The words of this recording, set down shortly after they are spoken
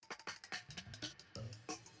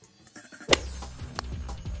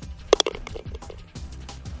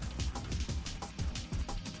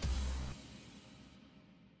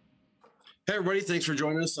Hey, everybody. Thanks for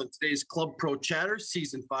joining us on today's Club Pro Chatter,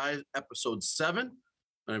 Season 5, Episode 7.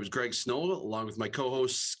 My name is Greg Snow, along with my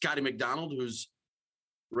co-host, Scotty McDonald, who's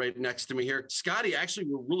right next to me here. Scotty, actually,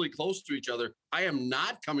 we're really close to each other. I am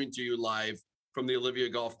not coming to you live from the Olivia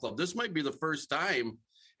Golf Club. This might be the first time,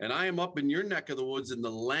 and I am up in your neck of the woods in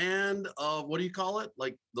the land of, what do you call it?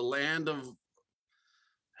 Like the land of the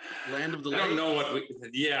I don't know what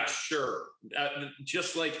yeah, sure.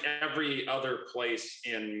 Just like every other place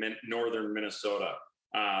in northern Minnesota,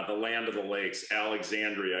 the land of the lakes,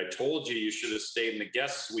 Alexandria. I told you you should have stayed in the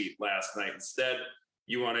guest suite last night. Instead,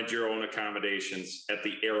 you wanted your own accommodations at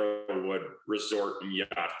the Arrowwood Resort and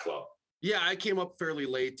Yacht Club. Yeah, I came up fairly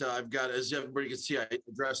late. I've got, as everybody can see, I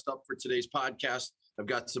dressed up for today's podcast. I've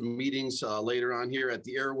got some meetings later on here at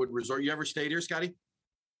the Arrowwood Resort. You ever stayed here, Scotty?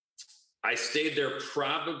 I stayed there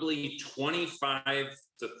probably 25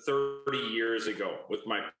 to 30 years ago with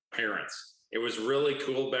my parents. It was really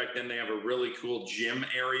cool back then. They have a really cool gym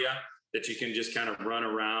area that you can just kind of run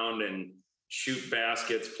around and shoot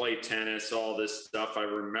baskets, play tennis, all this stuff. I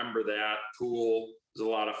remember that. Pool was a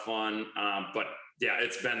lot of fun. But yeah,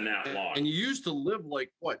 it's been that long. And you used to live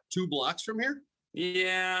like, what, 2 blocks from here?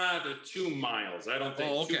 Yeah, the 2 miles. I don't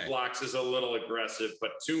think 2 blocks is a little aggressive,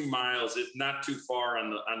 but 2 miles is not too far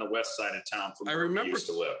on the west side of town from where we used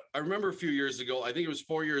to live. I remember a few years ago, I think it was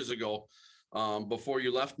 4 years ago, before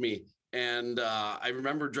you left me. And I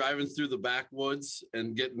remember driving through the backwoods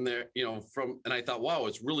and getting there, and I thought, wow,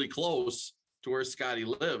 it's really close to where Scotty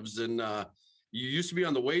lives. And you used to be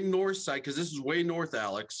on the way north side, because this is way north,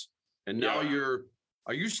 Alex. And now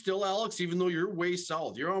are you still Alex, even though you're way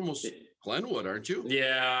south? You're almost Glenwood, aren't you?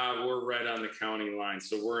 Yeah, we're right on the county line.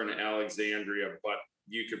 So we're in Alexandria, but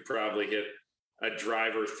you could probably hit a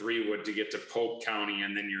drive or 3 wood to get to Polk County,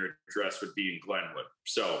 and then your address would be in Glenwood.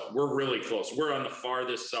 So we're really close. We're on the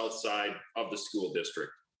farthest south side of the school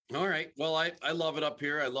district. All right. Well, I love it up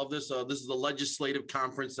here. I love this. This is the legislative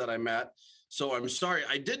conference that I'm at. So I'm sorry.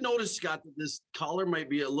 I did notice, Scott, that this collar might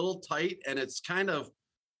be a little tight, and it's kind of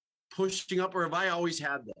pushing up, or have I always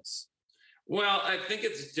had this? Well, I think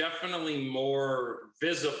it's definitely more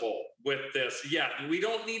visible with this. Yeah, we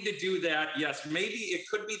don't need to do that. Yes, maybe it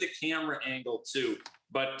could be the camera angle too.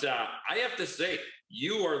 But I have to say,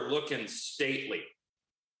 you are looking stately.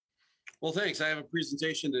 Well, thanks. I have a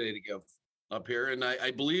presentation today to give up here. And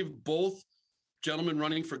I believe both gentlemen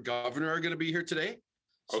running for governor are going to be here today.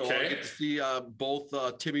 So I get to see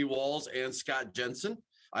both Timmy Walz and Scott Jensen.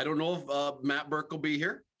 I don't know if Matt Burke will be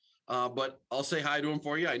here. But I'll say hi to him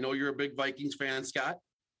for you. I know you're a big Vikings fan, Scott.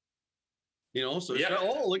 So yeah.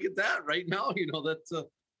 Oh, look at that right now. That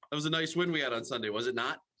was a nice win we had on Sunday, was it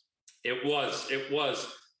not? It was.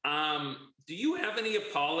 Do you have any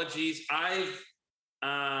apologies? I've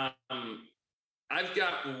got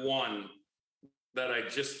one that I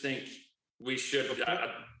just think we should.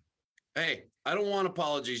 Hey, I don't want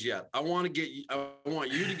apologies yet. I want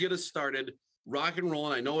you to get us started, rock and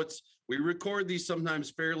rolling. I know we record these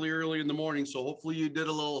sometimes fairly early in the morning, so hopefully you did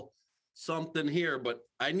a little something here, but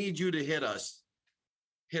I need you to hit us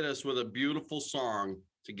with a beautiful song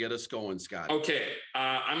to get us going, Scott. Okay.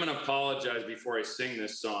 I'm going to apologize before I sing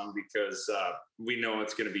this song, because we know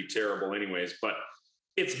it's going to be terrible anyways, but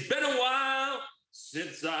it's been a while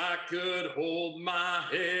since I could hold my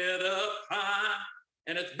head up high,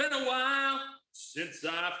 and it's been a while since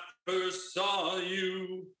I first saw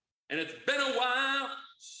you, and it's been a while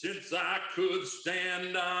since I could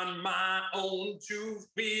stand on my own 2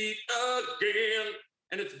 feet again.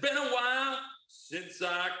 And it's been a while since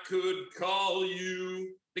I could call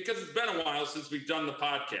you, because it's been a while since we've done the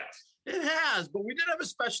podcast. It has, but we did have a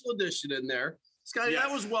special edition in there. Scotty, yes.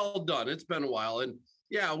 That was well done. It's been a while. And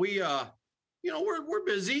yeah, we're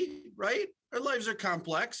busy, right? Our lives are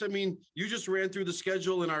complex. I mean, you just ran through the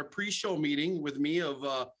schedule in our pre-show meeting with me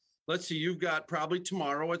of, let's see, you've got probably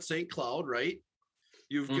tomorrow at St. Cloud, right?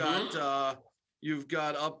 You've got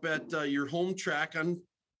up at your home track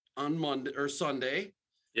on Monday or Sunday.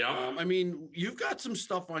 Yeah. I mean, you've got some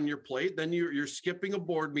stuff on your plate. Then you're skipping a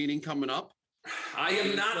board meeting coming up. I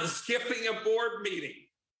am not skipping a board meeting.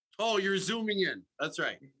 Oh, you're zooming in. That's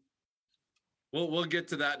right. We'll get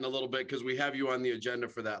to that in a little bit, because we have you on the agenda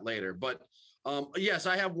for that later. But yes,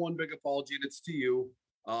 I have one big apology, and it's to you.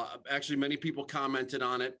 Actually, many people commented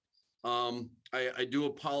on it. I do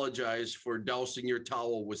apologize for dousing your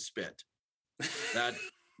towel with spit. That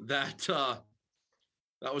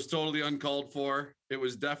was totally uncalled for. It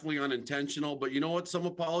was definitely unintentional, but you know what? Some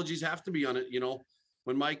apologies have to be on it.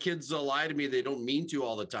 When my kids lie to me, they don't mean to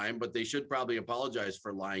all the time, but they should probably apologize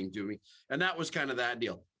for lying to me. And that was kind of that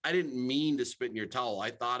deal. I didn't mean to spit in your towel. I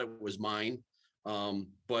thought it was mine.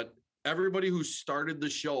 But everybody who started the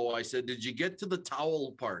show, I said, did you get to the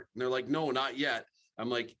towel part? And they're like, no, not yet. I'm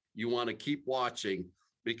like, you want to keep watching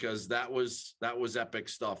because that was epic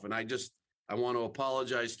stuff. And I want to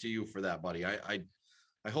apologize to you for that, buddy.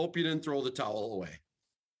 I hope you didn't throw the towel away.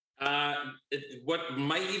 What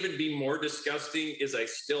might even be more disgusting is I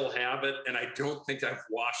still have it, and I don't think I've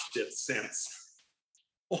washed it since.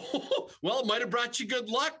 Oh, well, it might have brought you good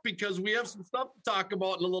luck because we have some stuff to talk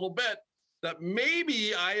about in a little bit. That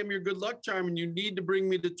maybe I am your good luck charm, and you need to bring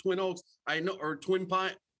me to Twin Oaks. I know, or Twin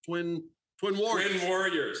Warriors. Twin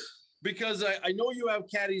Warriors. Because I know you have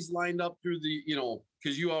caddies lined up through the,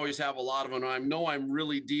 because you always have a lot of them. I know I'm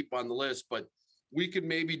really deep on the list, but we could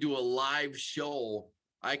maybe do a live show.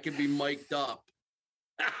 I could be mic'd up.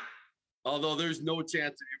 Although there's no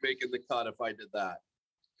chance of you making the cut if I did that.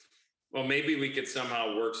 Well, maybe we could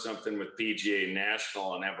somehow work something with PGA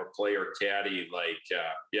National and have a player caddy.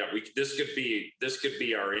 This could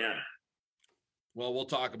be our end. Well, we'll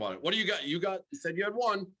talk about it. What do you got? You said you had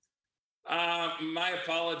one. My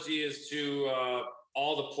apology is to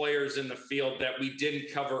all the players in the field that we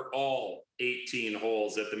didn't cover all 18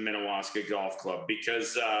 holes at the Minnewaska Golf Club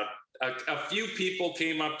because a few people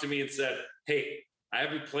came up to me and said, hey, I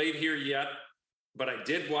haven't played here yet, but I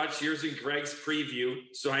did watch yours and Greg's preview,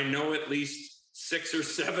 so I know at least 6 or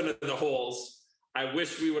 7 of the holes. I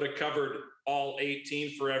wish we would have covered all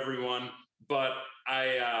 18 for everyone, but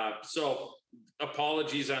so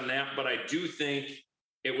apologies on that, but I do think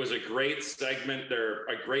it was a great segment. They're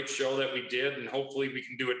a great show that we did, and hopefully we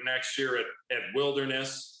can do it next year at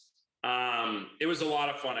Wilderness. It was a lot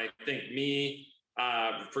of fun. I think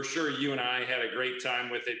for sure you and I had a great time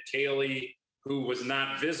with it. Kaylee, who was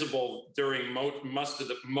not visible during most of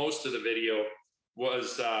the video,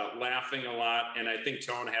 was laughing a lot, and I think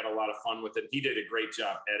Tone had a lot of fun with it. He did a great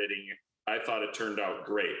job editing it. I thought it turned out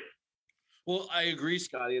great. Well, I agree,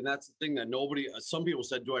 Scotty, and that's the thing that some people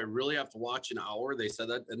said, do I really have to watch an hour? They said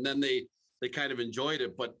that, and then they kind of enjoyed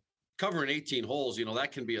it, but covering 18 holes,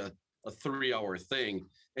 that can be a 3-hour thing.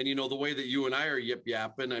 And, the way that you and I are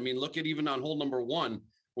yip-yapping, I mean, look at even on hole number 1,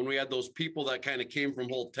 when we had those people that kind of came from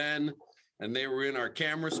hole 10 and they were in our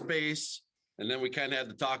camera space, and then we kind of had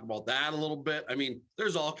to talk about that a little bit. I mean,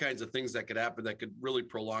 there's all kinds of things that could happen that could really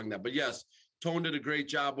prolong that. But yes, Tone did a great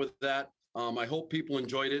job with that. I hope people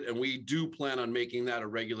enjoyed it, and we do plan on making that a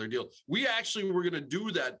regular deal. We actually were going to do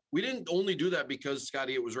that. We didn't only do that because,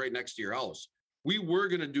 Scotty, it was right next to your house. We were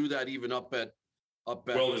going to do that even up at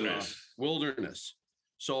Wilderness.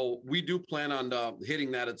 So we do plan on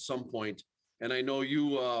hitting that at some point. And I know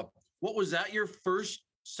you, what was that, your first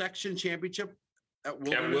section championship at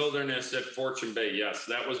Wilderness? At Wilderness at Fortune Bay, yes.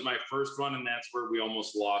 That was my first one, and that's where we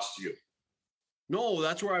almost lost you. No,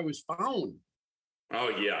 that's where I was found. Oh,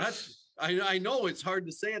 yes. I know it's hard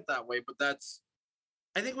to say it that way, but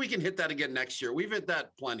I think we can hit that again next year. We've hit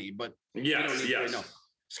that plenty, but yes.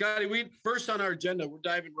 Scotty, we first on our agenda, we're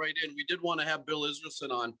diving right in. We did want to have Bill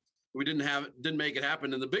Israelson on. We didn't make it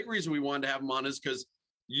happen. And the big reason we wanted to have him on is because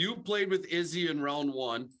you played with Izzy in round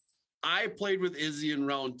 1. I played with Izzy in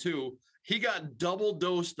round 2. He got double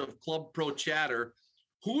dosed of Club Pro chatter.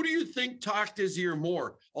 Who do you think talked his ear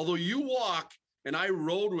more? Although you walk and I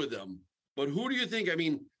rode with him, but who do you think? I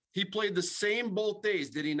mean, he played the same both days,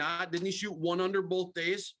 did he not? Didn't he shoot 1 under both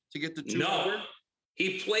days to get the 2 under? No,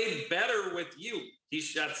 he played better with you. He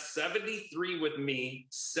shot 73 with me,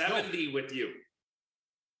 70 with you.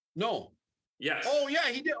 No. Yes. Oh, yeah,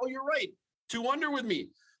 he did. Oh, you're right. 2 under with me.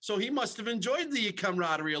 So he must have enjoyed the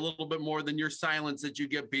camaraderie a little bit more than your silence that you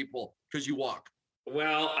give people because you walk.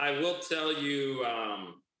 Well, I will tell you,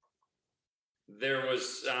 there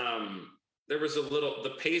was a little,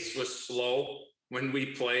 the pace was slow when we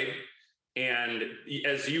played. And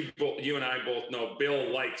as you and I both know,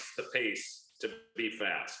 Bill likes the pace to be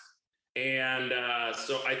fast. And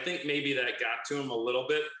so I think maybe that got to him a little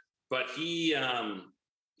bit, but he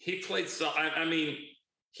played so, I mean,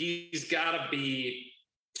 he's got to be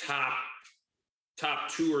top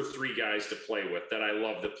 2 or 3 guys to play with that I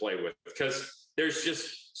love to play with because there's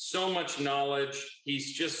just so much knowledge.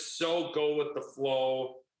 He's just so go with the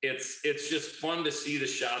flow. It's just fun to see the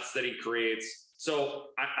shots that he creates. So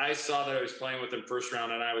I saw that I was playing with him first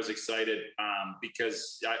round, and I was excited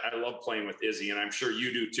because I love playing with Izzy, and I'm sure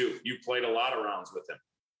you do too. You played a lot of rounds with him.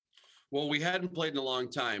 Well, we hadn't played in a long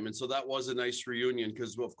time, and so that was a nice reunion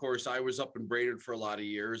because, of course, I was up in Brainerd for a lot of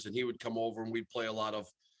years, and he would come over, and we'd play a lot of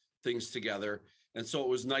things together. And so it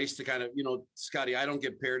was nice to kind of, Scotty, I don't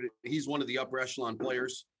get paired. He's one of the upper echelon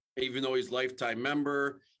players, even though he's lifetime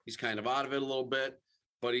member. He's kind of out of it a little bit.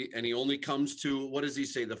 But he only comes to, what does he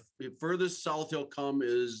say? The furthest south he'll come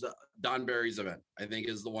is Don Barry's event, I think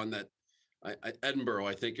is the one that Edinburgh,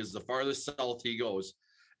 I think, is the farthest south he goes,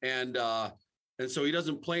 and so he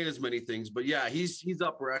doesn't play in as many things. But yeah, he's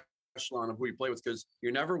upper echelon of who you play with because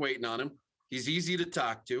you're never waiting on him. He's easy to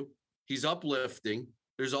talk to. He's uplifting.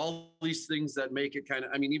 There's all these things that make it kind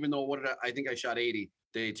of. I mean, even though I think I shot 80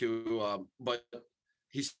 day two, but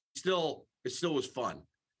it still was fun.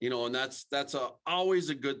 And that's always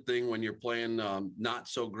a good thing when you're playing not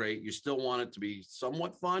so great. You still want it to be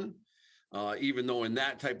somewhat fun, even though in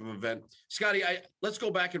that type of event. Scotty, let's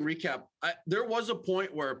go back and recap. There was a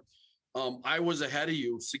point where I was ahead of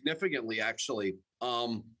you significantly, actually.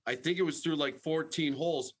 I think it was through like 14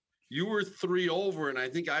 holes. You were 3 over, and I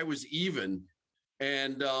think I was even.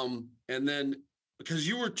 And then because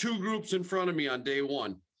you were 2 groups in front of me on day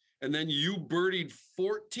one, and then you birdied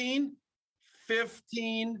 14,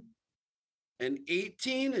 15, and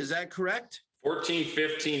 18. Is that correct? 14,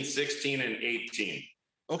 15, 16, and 18.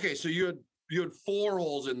 Okay, so you had 4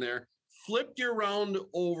 holes in there. Flipped your round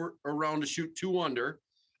around to shoot 2 under.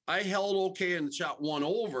 I held okay and shot 1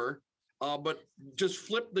 over, but just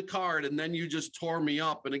flipped the card, and then you just tore me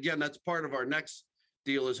up. And again, that's part of our next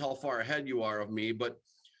deal is how far ahead you are of me. But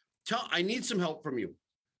I need some help from you.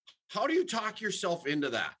 How do you talk yourself into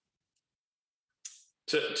that?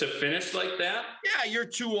 To finish like that? Yeah, you're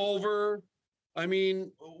 2 over. I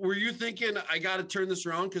mean, were you thinking I got to turn this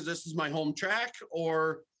around because this is my home track,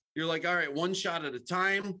 or you're like, all right, 1 shot at a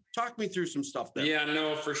time? Talk me through some stuff there. Yeah,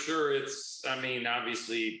 no, for sure.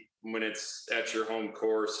 Obviously when it's at your home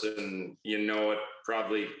course and it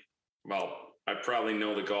I probably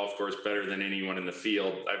know the golf course better than anyone in the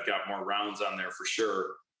field. I've got more rounds on there for sure.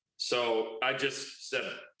 So I just said,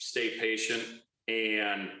 stay patient.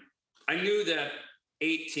 And I knew that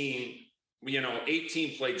 18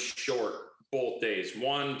 played short both days.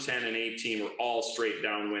 1, 10, and 18 were all straight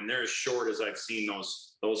downwind. They're as short as I've seen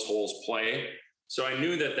those holes play. So I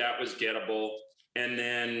knew that was gettable. And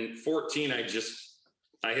then 14, I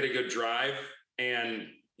hit a good drive, and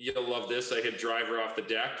you'll love this. I hit driver off the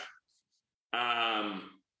deck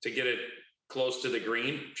to get it close to the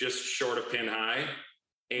green, just short of pin high.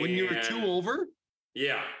 And when you were 2 over?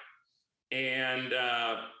 Yeah. And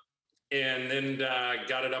then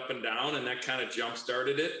got it up and down, and that kind of jump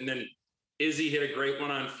started it. And then Izzy hit a great one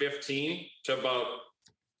on 15 to about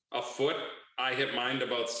a foot. I hit mine to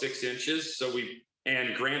about 6 inches.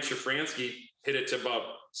 And Grant Shafransky hit it to about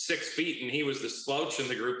 6 feet, and he was the slouch in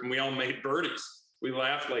the group, and we all made birdies. We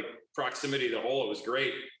laughed like proximity to the hole. It was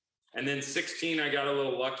great. And then 16, I got a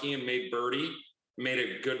little lucky and made birdie, made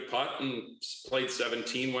a good putt and played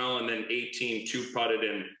 17 well. And then 18, 2-putted.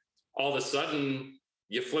 And all of a sudden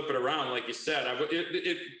you flip it around. Like you said,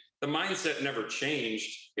 the mindset never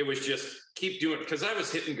changed. It was just keep doing it, because I was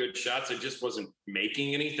hitting good shots. I just wasn't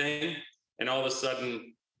making anything. And all of a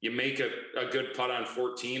sudden you make a good putt on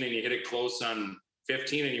 14 and you hit it close on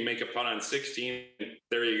 15 and you make a putt on 16.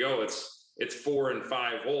 There you go. It's 4 and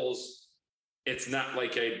 5 holes. It's not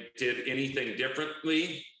like I did anything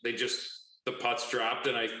differently. The putts dropped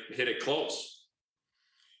and I hit it close.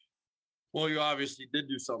 Well, you obviously did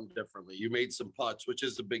do something differently. You made some putts, which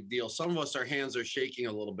is a big deal. Some of us, our hands are shaking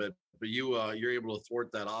a little bit, but you're able to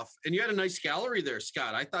thwart that off. And you had a nice gallery there,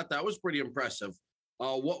 Scott. I thought that was pretty impressive.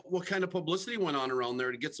 What kind of publicity went on around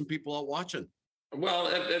there to get some people out watching? Well,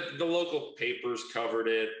 the local papers covered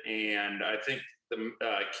it, and I think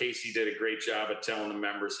Casey did a great job at telling the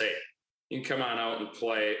members, hey, you can come on out and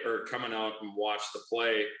play, or coming out and watch the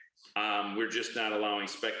play. We're just not allowing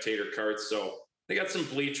spectator carts. So they got some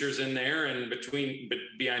bleachers in there, and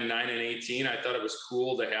beyond 9 and 18, I thought it was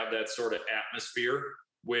cool to have that sort of atmosphere,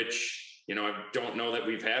 which, I don't know that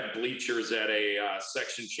we've had bleachers at a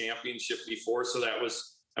section championship before. So that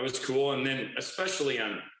was cool. And then especially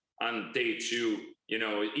on day 2,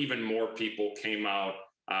 even more people came out.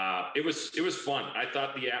 It was fun. I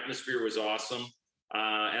thought the atmosphere was awesome.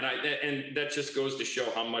 And that just goes to show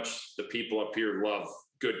how much the people up here love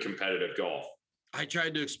good competitive golf. I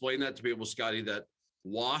tried to explain that to people, Scotty, that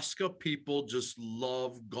Waska people just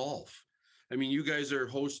love golf. I mean, you guys are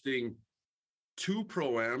hosting 2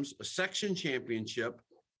 pro-ams, a section championship,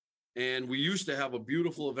 and we used to have a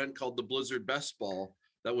beautiful event called the Blizzard Best Ball.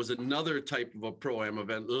 That was another type of a pro-am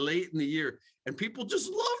event late in the year, and people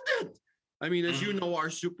just loved it. I mean, as you know, our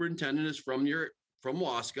superintendent is from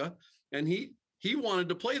Waska, and he wanted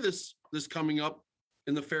to play this coming up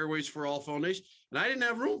in the Fairways for All Foundation, and I didn't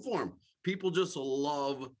have room for him. People just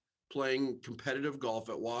love playing competitive golf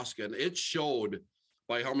at Waska, and it showed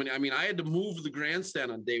by how many. I mean, I had to move the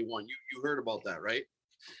grandstand on day 1. You heard about that, right?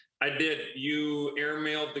 I did. You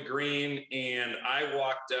airmailed the green, and I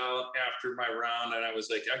walked out after my round, and I was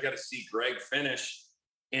like, I got to see Greg finish.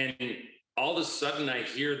 And all of a sudden I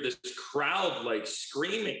hear this crowd like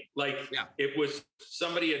screaming, like it was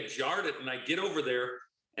somebody had jarred it. And I get over there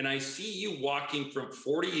and I see you walking from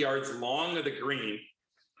 40 yards long of the green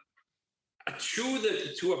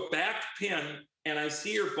to a back pin. And I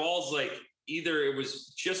see your balls like either it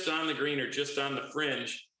was just on the green or just on the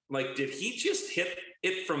fringe. Like, did he just hit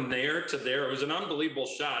it from there to there? It was an unbelievable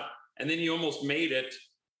shot. And then you almost made it,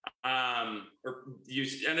 or you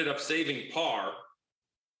ended up saving par.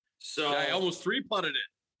 So I almost 3-putted it.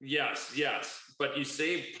 Yes. But you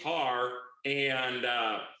saved par. And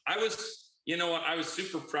I was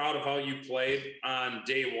super proud of how you played on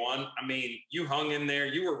day one. I mean, you hung in there.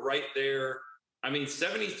 You were right there. I mean,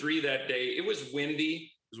 73 that day. It was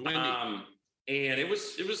windy. And it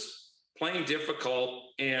was playing difficult.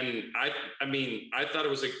 And I thought it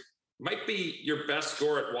was might be your best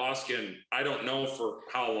score at Waskin. I don't know for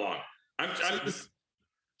how long.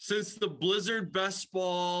 Since the Blizzard best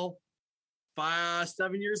ball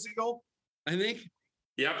 7 years ago, I think.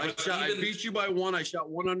 Yeah, I beat you by one. I shot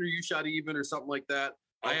one under, you shot even, or something like that.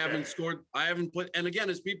 Okay. I haven't put, and again,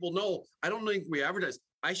 as people know, I don't think we advertise.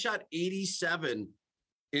 I shot 87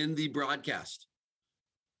 in the broadcast.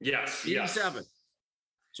 Yes, 87. Yes.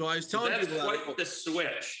 So I was telling you that's quite the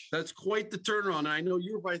switch. That's quite the turnaround. And I know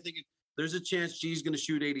you were probably thinking there's a chance G's going to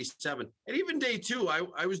shoot 87. And even day two,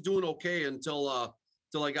 I was doing okay until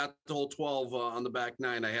I got the whole 12 on the back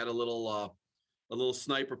nine. I had a little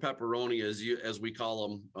sniper pepperoni, as we call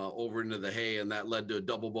them, over into the hay, and that led to a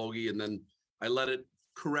double bogey. And then I let it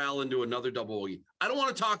corral into another double bogey. I don't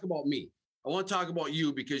want to talk about me. I want to talk about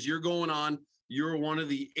you because you're going on. You're one of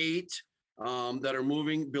the 8 that are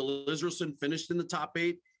moving. Bill Israelson finished in the top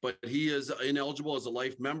 8, but he is ineligible as a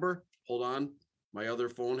life member. Hold on. My other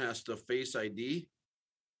phone has to Face ID.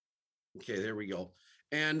 Okay, there we go.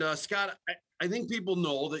 And Scott, I think people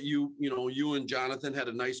know that you and Jonathan had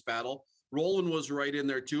a nice battle. Roland was right in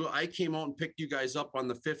there too. I came out and picked you guys up on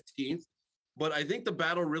the 15th, but I think the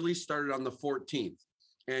battle really started on the 14th.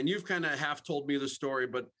 And you've kind of half told me the story,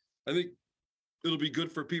 but I think it'll be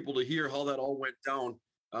good for people to hear how that all went down.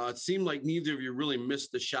 It seemed like neither of you really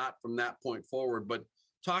missed the shot from that point forward, but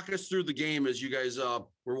talk us through the game as you guys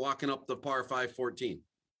were walking up the par 5 14.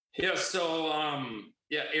 Yeah. So,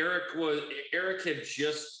 Eric had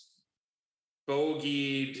just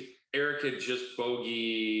bogeyed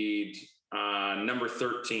number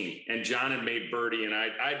 13, and John had made birdie. And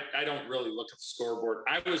I don't really look at the scoreboard.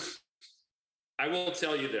 I will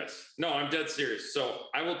tell you this. No, I'm dead serious. So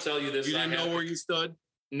I will tell you this. You didn't know where you stood?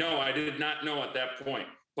 No, I did not know at that point,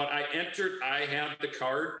 but I had the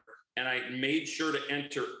card, and I made sure to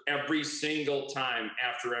enter every single time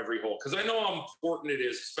after every hole. Cause I know how important it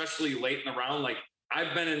is, especially late in the round. Like,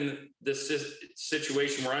 I've been in this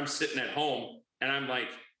situation where I'm sitting at home and I'm like,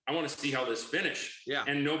 I want to see how this finish. Yeah.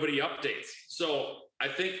 And nobody updates. So I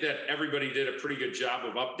think that everybody did a pretty good job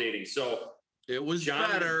of updating. So it was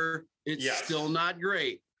better. It's still not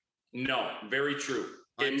great. No, very true.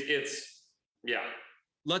 It's.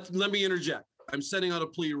 Let me interject. I'm sending out a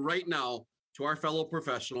plea right now to our fellow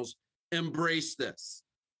professionals. Embrace this.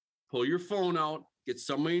 Pull your phone out, get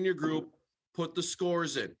somebody in your group, put the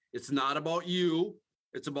scores in. It's not about you.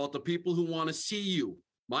 It's about the people who want to see you.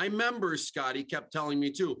 My members, Scotty, kept telling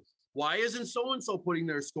me too, why isn't so-and-so putting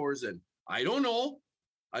their scores in? I don't know.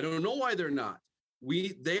 I don't know why they're not.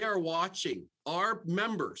 They are watching. Our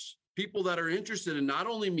members, people that are interested in not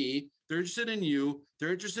only me, they're interested in you,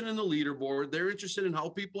 they're interested in the leaderboard, they're interested in how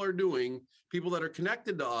people are doing, people that are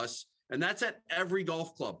connected to us, and that's at every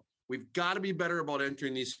golf club. We've got to be better about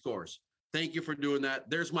entering these scores. Thank you for doing that.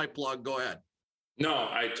 There's my plug. Go ahead. No,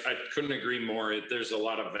 I couldn't agree more. There's a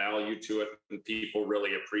lot of value to it, and people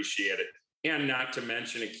really appreciate it. And not to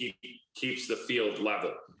mention, it keeps the field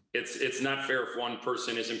level. It's not fair if one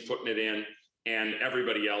person isn't putting it in and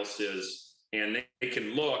everybody else is, and they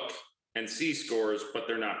can look and see scores, but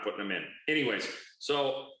they're not putting them in. Anyways,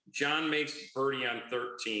 so John makes birdie on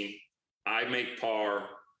 13. I make par.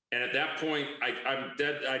 And at that point, I'm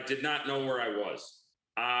dead. I did not know where I was.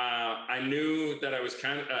 I knew that I was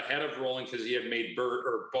kind of ahead of Roland because he had made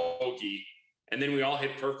bogey. And then we all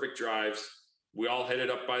hit perfect drives. We all hit it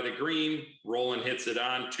up by the green. Roland hits it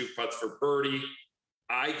on, 2 putts for birdie.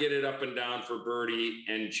 I get it up and down for birdie,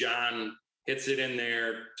 and John hits it in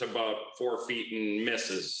there to about 4 feet and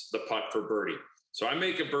misses the putt for birdie. So I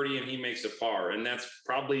make a birdie and he makes a par. And that's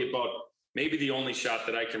probably about maybe the only shot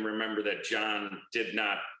that I can remember that John did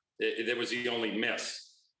not. It was the only miss.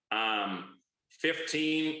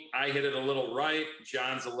 15, I hit it a little right.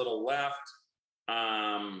 John's a little left.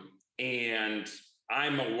 And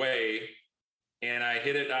I'm away. and I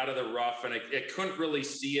hit it out of the rough, and I couldn't really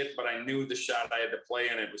see it, but I knew the shot I had to play,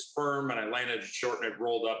 and it was firm, and I landed it short, and it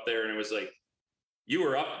rolled up there, and it was like, you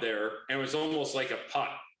were up there, and it was almost like a putt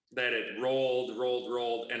that it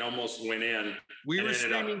rolled, and almost went in. We were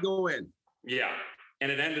screaming, go in. Yeah,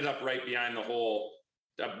 and it ended up right behind the hole,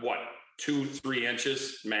 2-3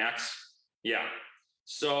 inches max. Yeah.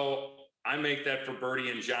 So I make that for birdie,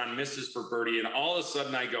 and John misses for birdie, and all of a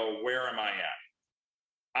sudden I go, where am I at?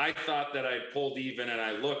 I thought that I pulled even, and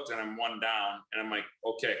I looked, and I'm one down, and I'm like,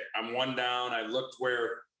 okay, I'm one down. I looked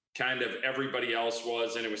where kind of everybody else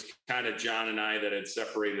was, and it was kind of John and I that had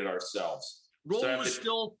separated ourselves. Roland was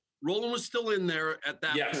still in there at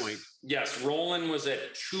that point. Yes, Roland was at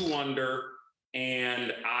 2 under,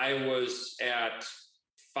 and I was at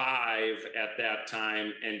 5 at that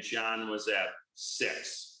time, and John was at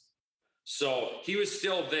 6. So he was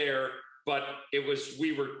still there, but I was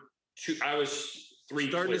 3 starting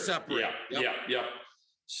clear. to separate. Yep.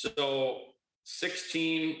 So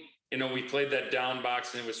 16, we played that down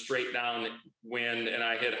box, and it was straight down wind, and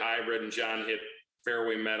I hit hybrid, and John hit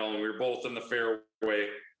fairway metal, and we were both in the fairway,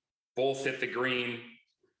 both hit the green.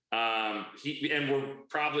 And we're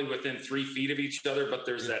probably within 3 feet of each other, but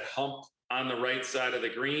there's that hump on the right side of the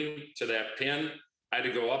green to that pin. I had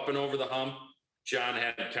to go up and over the hump. John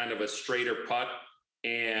had kind of a straighter putt,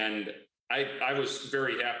 and I was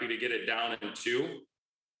very happy to get it down in 2.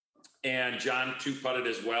 And John 2-putted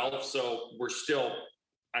as well. So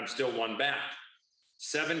I'm still 1 back.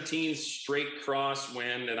 17 straight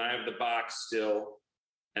crosswind, and I have the box still.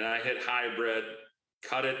 And I hit hybrid,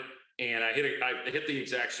 cut it, and I hit the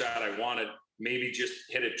exact shot I wanted, maybe just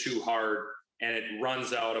hit it too hard, and it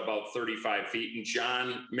runs out about 35 feet, and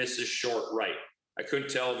John misses short right. I couldn't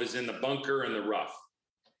tell if it was in the bunker or in the rough.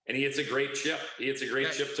 And he hits a great chip. He hits a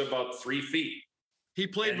great chip to about 3 feet. He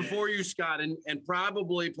played before you, Scott, and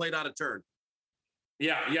probably played out of turn.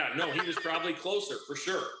 Yeah. No, he was probably closer for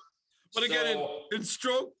sure. But again, in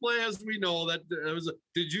stroke play, as we know,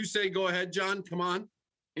 did you say, go ahead, John, come on?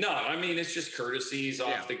 No, I mean, it's just courtesies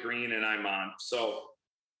off the green, and I'm on. So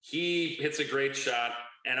he hits a great shot.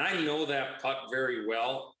 And I know that putt very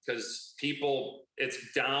well because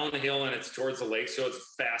it's downhill and it's towards the lake. So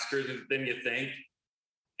it's faster than you think.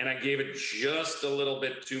 And I gave it just a little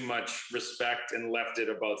bit too much respect and left it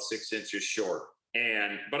about 6 inches short.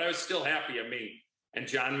 But I was still happy. I mean, and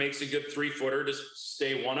John makes a good 3-footer to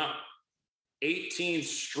stay 1 up. 18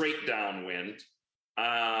 straight downwind.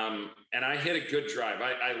 And I hit a good drive.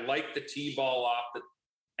 I liked the tee ball off,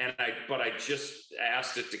 but I just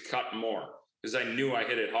asked it to cut more because I knew I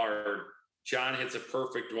hit it hard. John hits a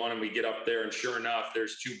perfect one, and we get up there, and sure enough,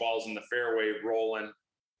 there's 2 balls in the fairway, Roland,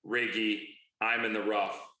 Riggy, I'm in the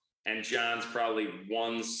rough. And John's probably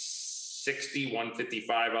 160,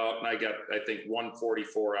 155 out, and I got, I think,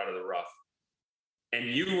 144 out of the rough. And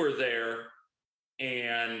you were there,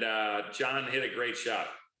 and John hit a great shot.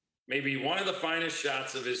 Maybe one of the finest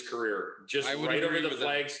shots of his career. Just right over the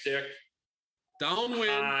flagstick.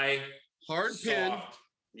 Downwind, high, hard soft. pin,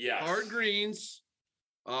 yes. hard greens.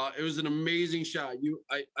 It was an amazing shot.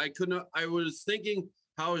 I was thinking,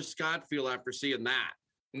 how does Scott feel after seeing that?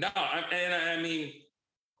 No, I mean,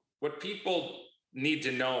 what people need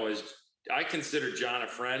to know is I consider John a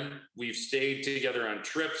friend. We've stayed together on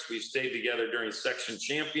trips. We've stayed together during section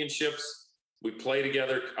championships. We play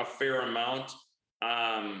together a fair amount.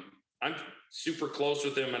 I'm super close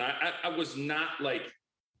with him. And I was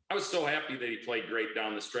so happy that he played great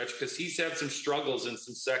down the stretch because he's had some struggles in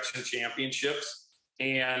some section championships.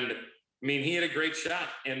 And I mean, he had a great shot,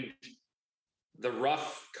 and the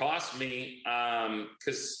rough cost me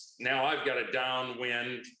because now I've got a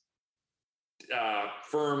downwind,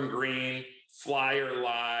 firm green, flyer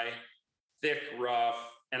lie, thick rough,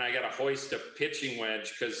 and I got to hoist a pitching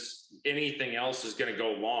wedge because anything else is going to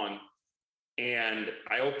go long. And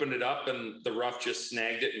I opened it up, and the rough just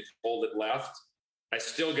snagged it and pulled it left. I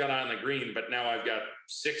still got on the green, but now I've got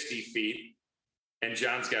 60 feet, and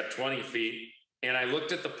John's got 20 feet. And I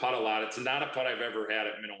looked at the putt a lot. It's not a putt I've ever had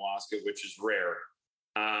at Minnewaska, which is rare.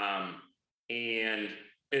 And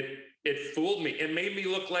it fooled me. It made me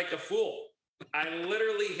look like a fool. I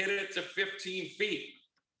literally hit it to 15 feet,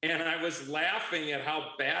 and I was laughing at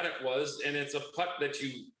how bad it was. And it's a putt that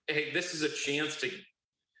hey, this is a chance to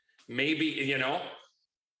maybe, and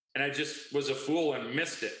I just was a fool and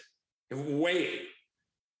missed it. Wait,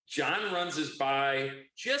 John runs us by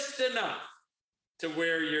just enough to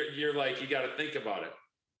where you're like, you got to think about it.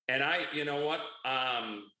 And you know what?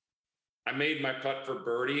 I made my putt for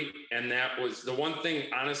birdie. And that was the one thing,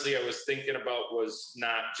 honestly, I was thinking about was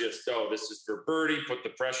not just, this is for birdie, put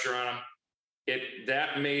the pressure on him.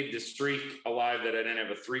 That made the streak alive that I didn't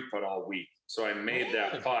have a 3-putt all week. So I made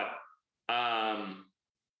that putt.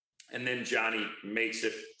 And then Johnny makes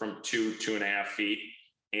it from 2.5 feet.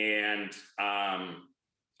 And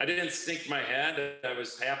I didn't sink my head. I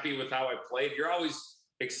was happy with how I played. You're always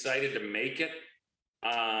excited to make it.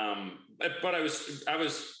 But I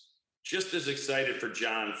was just as excited for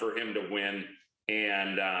John, for him to win.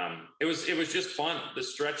 And it was just fun. The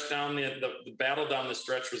stretch down the battle down the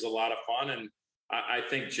stretch was a lot of fun. And I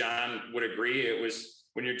think John would agree. It was,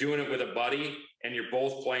 when you're doing it with a buddy and you're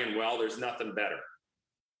both playing well, there's nothing better.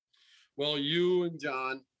 Well, you and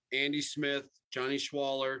John, Andy Smith, Johnny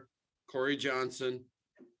Schwaller, Corey Johnson,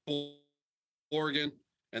 Oregon,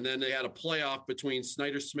 and then they had a playoff between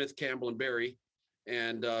Snyder, Smith, Campbell, and Barry.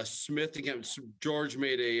 And Smith against George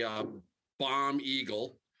made a bomb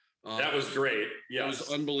eagle. That was great. Yeah, it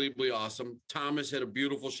was unbelievably awesome. Thomas hit a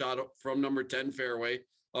beautiful shot from number 10 fairway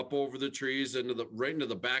up over the trees right into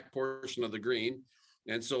the back portion of the green.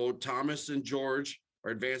 And so Thomas and George are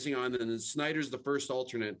advancing on, and then Snyder's the first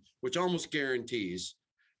alternate, which almost guarantees.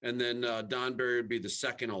 And then Don Barry would be the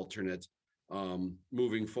second alternate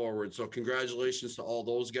moving forward. So congratulations to all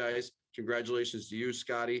those guys. Congratulations to you,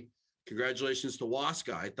 Scotty. Congratulations to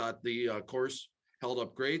Waska. I thought the course held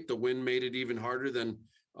up great. The wind made it even harder than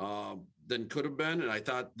could have been. And I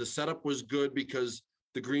thought the setup was good because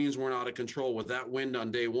the greens weren't out of control. With that wind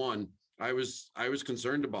on day one, I was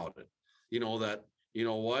concerned about it.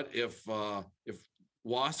 If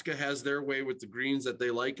Waska has their way with the greens that they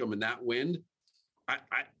like them and that wind,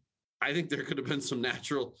 I think there could have been some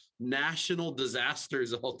national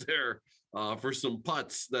disasters out there for some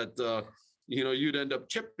putts that you'd end up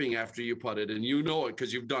chipping after you putted, and it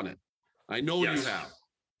because you've done it. I know you have.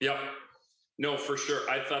 Yep. No, for sure.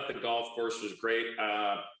 I thought the golf course was great.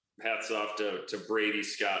 Hats off to Brady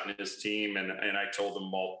Scott and his team. And I told them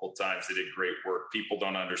multiple times they did great work. People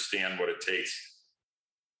don't understand what it takes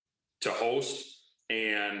to host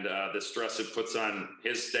and the stress it puts on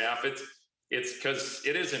his staff. It's because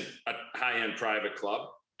it isn't a high-end private club.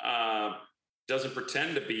 Doesn't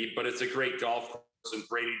pretend to be, but it's a great golf course. And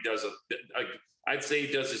Brady does I'd say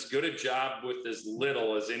he does as good a job with as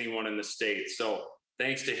little as anyone in the state. So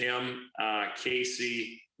thanks to him,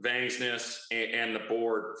 Casey, Vangsness, and the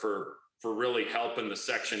board for really helping the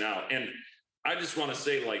section out. And I just want to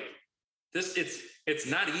say, it's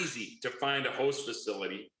not easy to find a host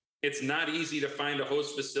facility. It's not easy to find a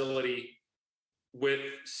host facility with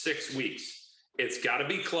 6 weeks. It's got to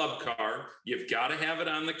be club car. You've got to have it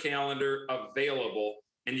on the calendar available,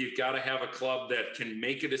 and you've got to have a club that can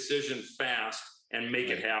make a decision fast and make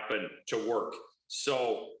it happen to work.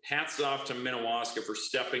 So hats off to Minnewaska for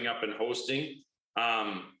stepping up and hosting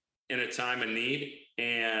in a time of need.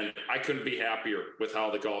 And I couldn't be happier with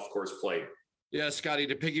how the golf course played. Yeah, Scotty,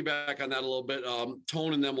 to piggyback on that a little bit,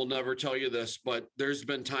 Tone and them will never tell you this, but there's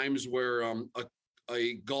been times where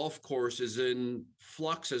a golf course is in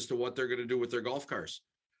flux as to what they're going to do with their golf cars.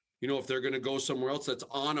 If they're going to go somewhere else that's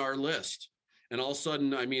on our list. And all of a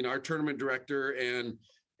sudden, our tournament director and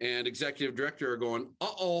executive director are going,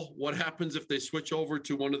 what happens if they switch over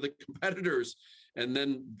to one of the competitors? And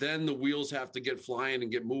then the wheels have to get flying and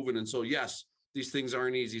get moving. And so, yes, these things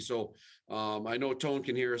aren't easy. So I know Tone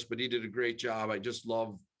can hear us, but he did a great job.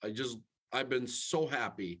 I've been so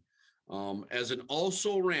happy as an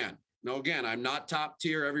also ran. Now, again, I'm not top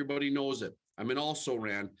tier. Everybody knows it. I'm an also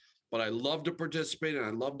ran, but I love to participate and I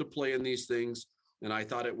love to play in these things. And I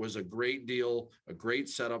thought it was a great deal, a great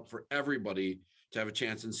setup for everybody to have a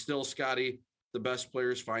chance. And still, Scotty, the best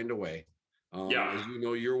players find a way. As you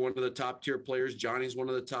know, you're one of the top tier players. Johnny's one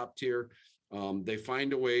of the top tier. They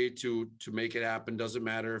find a way to make it happen. Doesn't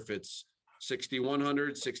matter if it's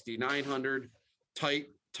 6,100, 6,900, tight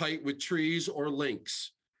with trees or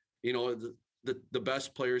links. The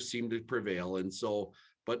best players seem to prevail. And so,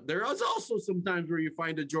 but there is also sometimes where you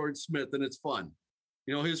find a George Smith and it's fun.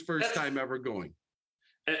 His first time ever going.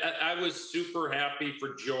 I was super happy for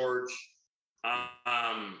George.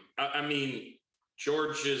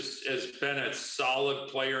 George has been a solid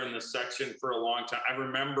player in the section for a long time. I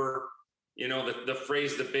remember, the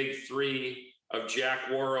phrase, the big three of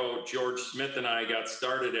Jack Warrow, George Smith, and I got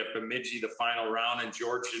started at Bemidji, the final round, and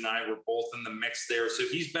George and I were both in the mix there. So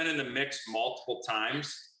he's been in the mix multiple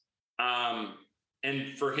times.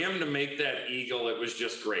 And for him to make that eagle, it was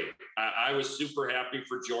just great. I was super happy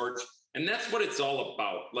for George. And that's what it's all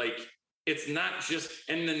about. It's not just,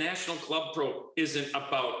 and the National Club Pro isn't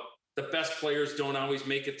about the best players don't always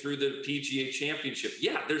make it through the PGA Championship.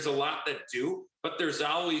 Yeah, there's a lot that do, but there's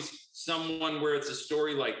always someone where it's a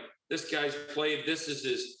story like, this guy's played, this is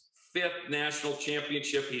his 5th national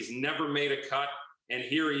championship. He's never made a cut. And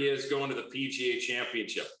here he is going to the PGA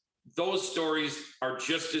Championship. Those stories are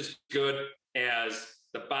just as good as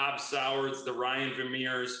the Bob Sowards, the Ryan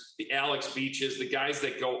Vermeers, the Alex Beaches, the guys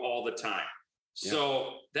that go all the time.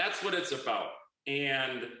 So that's what it's about.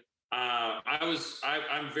 And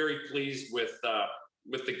I'm very pleased with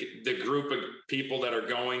the group of people that are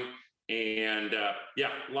going, and a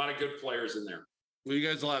lot of good players in there. Well, you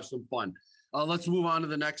guys will have some fun. Let's move on to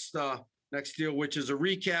the next deal, which is a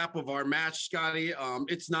recap of our match, Scotty.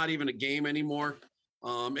 It's not even a game anymore.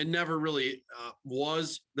 It never really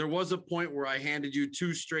was. There was a point where I handed you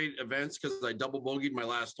 2 straight events because I double bogeyed my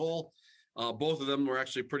last hole. Both of them were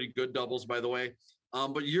actually pretty good doubles, by the way.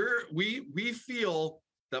 But we feel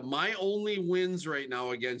that my only wins right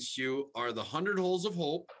now against you are the 100 Holes of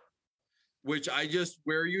Hope, which I just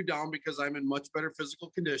wear you down because I'm in much better physical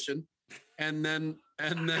condition, and then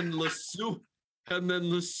Le Sueur,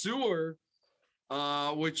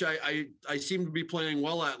 which I seem to be playing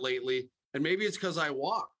well at lately, and maybe it's because I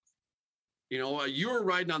walk. You were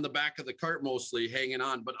riding on the back of the cart mostly, hanging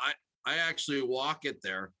on, but I actually walk it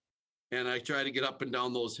there, and I try to get up and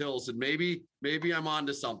down those hills, and maybe I'm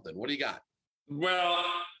onto something. What do you got? Well,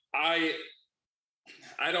 I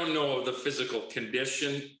don't know. The physical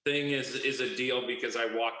condition thing is a deal because I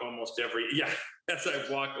walk almost every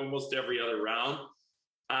almost every other round.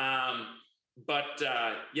 But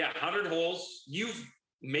 100 holes.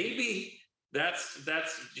 That's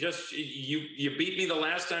just you beat me the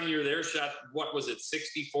last time you were there. Shot, what was it,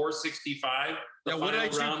 64, 65? Yeah, what did I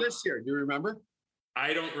shoot this year? Do you remember?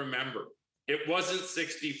 I don't remember. It wasn't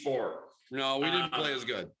 64. No, we didn't play as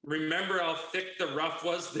good. Remember how thick the rough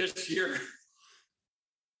was this year?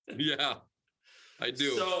 Yeah, I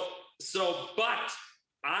do. But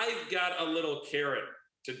I've got a little carrot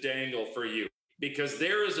to dangle for you, because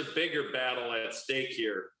there is a bigger battle at stake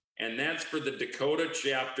here, and that's for the Dakota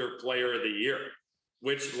Chapter Player of the Year,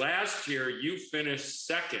 which last year you finished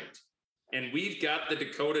second. And we've got the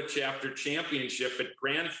Dakota Chapter Championship at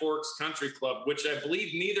Grand Forks Country Club, which I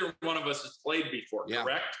believe neither one of us has played before,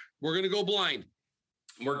 correct? We're going to go blind.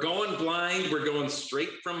 We're going blind. We're going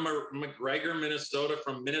straight from McGregor, Minnesota,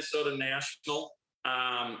 from Minnesota National.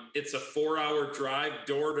 It's a 4-hour drive,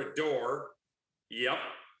 door to door. Yep.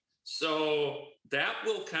 So that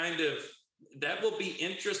will be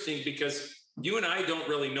interesting, because you and I don't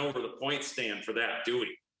really know where the points stand for that, do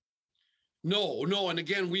we? No. And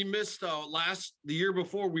again, we missed the year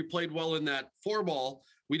before we played well in that 4-ball.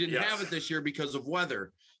 We didn't have it this year because of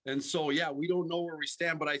weather. And so, we don't know where we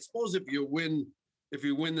stand, but I suppose if you win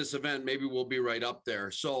this event, maybe we'll be right up there.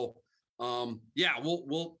 So, I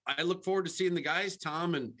look forward to seeing the guys,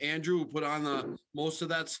 Tom and Andrew, who put on most of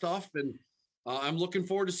that stuff. And I'm looking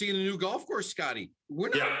forward to seeing a new golf course, Scotty. We're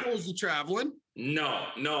not opposed to traveling. No.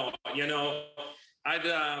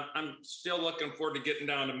 I'm still looking forward to getting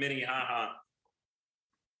down to Minnehaha.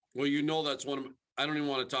 Well, that's I don't even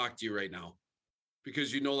want to talk to you right now,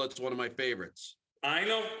 because that's one of my favorites. I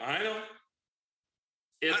know. I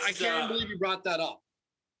can't believe you brought that up.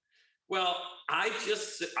 Well, I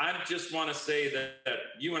just want to say that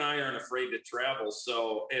you and I aren't afraid to travel.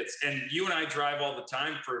 And you and I drive all the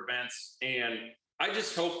time for events. And I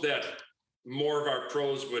just hope that more of our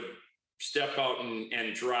pros would step out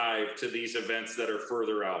and drive to these events that are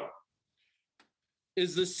further out.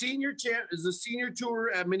 Is the senior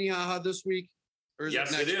tour at Minnehaha this week? Or is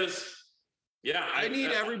it is. Yeah. I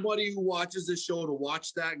need everybody who watches this show to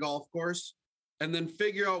watch that golf course and then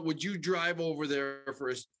figure out, would you drive over there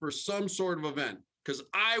for some sort of event? Because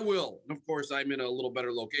I will. Of course, I'm in a little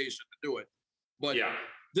better location to do it. But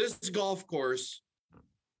this golf course,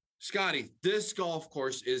 Scotty, this golf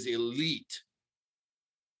course is elite.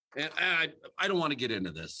 And I don't want to get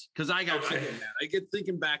into this because I got mad. I get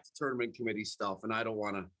thinking back to tournament committee stuff, and I don't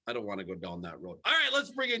want to go down that road. All right,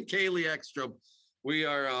 let's bring in Kaylee Ekstrom. We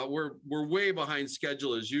are we're way behind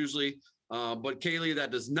schedule as usually, but Kaylee,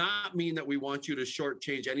 that does not mean that we want you to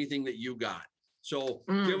shortchange anything that you got. So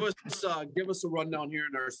give us a rundown here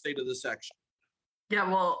in our state of the section. Yeah,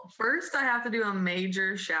 well, first I have to do a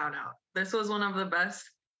major shout out. This was one of the best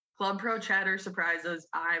Club Pro Chatter surprises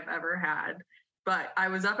I've ever had. But I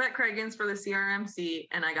was up at Craigan's for the CRMC,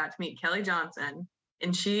 and I got to meet Kelly Johnson,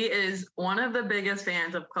 and she is one of the biggest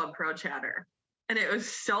fans of Club Pro Chatter. And it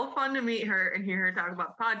was so fun to meet her and hear her talk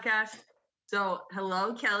about podcasts. So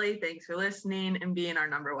hello, Kelly. Thanks for listening and being our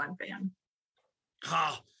number one fan.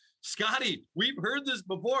 Scotty, we've heard this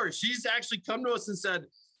before. She's actually come to us and said,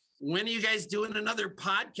 when are you guys doing another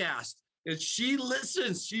podcast? And she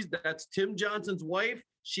listens. That's Tim Johnson's wife.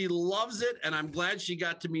 She loves it, and I'm glad she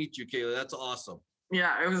got to meet you, Kayla. That's awesome.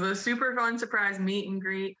 Yeah, it was a super fun surprise meet and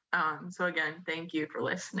greet. So again, thank you for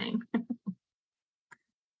listening.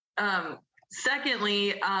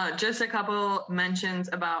 Secondly, just a couple mentions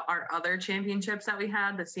about our other championships that we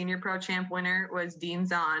had. The senior pro champ winner was Dean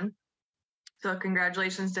Zahn. So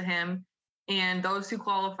congratulations to him. And those who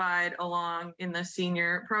qualified along in the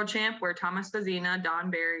senior pro champ were Thomas Fazina,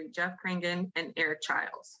 Don Barry, Jeff Kringen, and Eric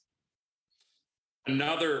Childs.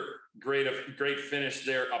 Another great finish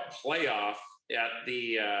there, a playoff at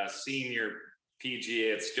the senior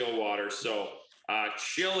PGA at Stillwater. So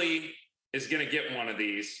Chili is going to get one of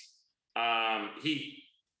these. He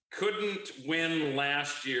couldn't win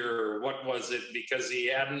last year. What was it? Because he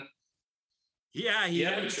hadn't. Yeah, he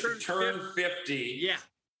hadn't turned 50. Yeah,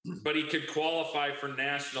 but he could qualify for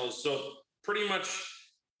nationals. So pretty much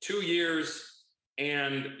 2 years,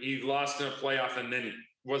 and he lost in a playoff, and then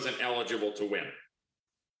wasn't eligible to win.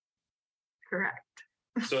 Correct.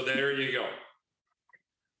 So there you go.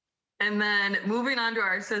 And then moving on to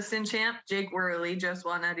our assistant champ, Jake Worley just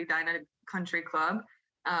won at Edina Country Club.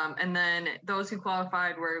 And then those who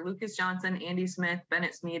qualified were Lucas Johnson, Andy Smith,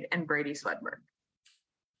 Bennett Smead, and Brady Swedberg.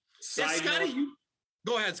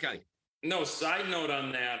 Go ahead, Scotty. No, side note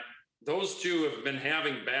on that. Those two have been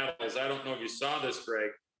having battles. I don't know if you saw this,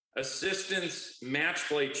 Greg. Assistants match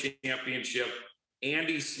play championship.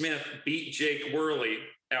 Andy Smith beat Jake Worley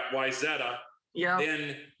at Wayzata. Yeah.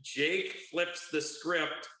 Then Jake flips the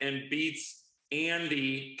script and beats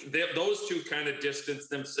Andy. Those two kind of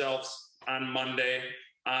distanced themselves on Monday.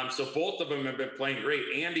 So both of them have been playing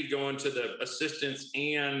great. Andy going to the assistants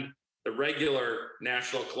and the regular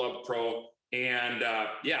National Club Pro. And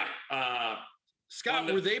Scott,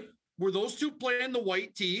 were those two playing the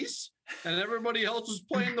white tees and everybody else was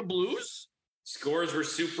playing the blues? Scores were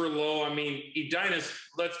super low. I mean, Edina's,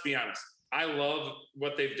 let's be honest, I love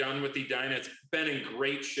what they've done with Edina. It's been in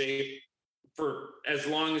great shape for as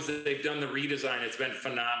long as they've done the redesign. It's been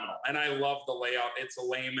phenomenal. And I love the layout. It's a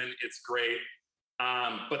layman. It's great.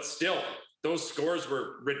 But still, those scores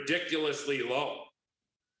were ridiculously low.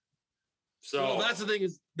 So well, that's the thing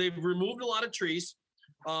is they've removed a lot of trees.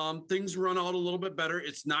 Things run out a little bit better.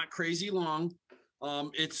 It's not crazy long.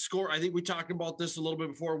 It's score. I think we talked about this a little bit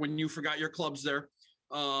before when you forgot your clubs there.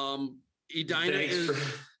 Edina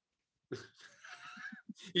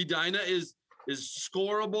is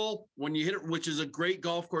scoreable when you hit it, which is a great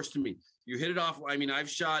golf course to me. You hit it off. I mean, I've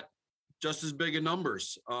shot just as big of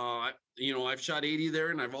numbers. I've shot 80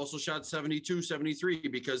 there, and I've also shot 72, 73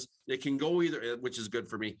 because it can go either, which is good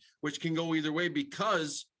for me, which can go either way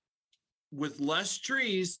because with less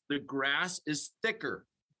trees, the grass is thicker.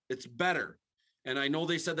 It's better. And I know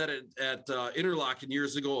they said that at Interlochen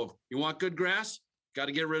years ago, if you want good grass, got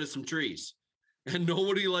to get rid of some trees. And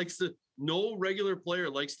no regular player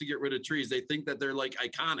likes to get rid of trees. They think that they're like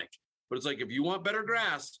iconic, but it's like, if you want better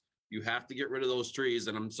grass, you have to get rid of those trees.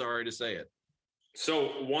 And I'm sorry to say it.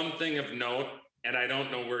 So one thing of note, and I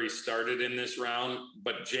don't know where he started in this round,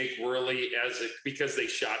 but Jake Worley, because they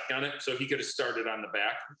shotgun it, so he could have started on the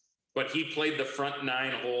back, but he played the front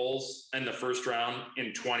 9 holes in the first round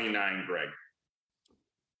in 29, Greg.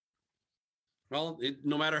 Well,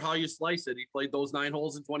 no matter how you slice it, he played those 9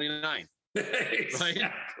 holes in 29. Exactly.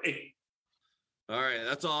 Right? All right.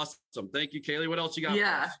 That's awesome. Thank you, Kaylee. What else you got?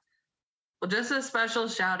 Yeah. Well, just a special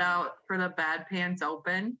shout out for the Bad Pants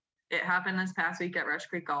Open. It happened this past week at Rush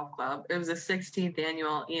Creek Golf Club. It was the 16th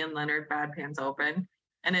annual Ian Leonard Bad Pants Open.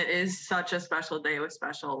 And it is such a special day with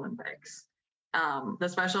Special Olympics. The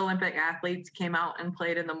Special Olympic athletes came out and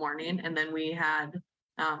played in the morning, and then we had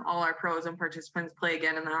all our pros and participants play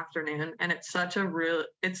again in the afternoon. And it's such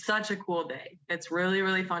a cool day. It's really,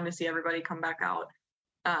 really fun to see everybody come back out.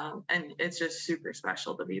 And it's just super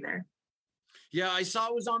special to be there. Yeah, I saw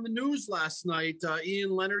it was on the news last night.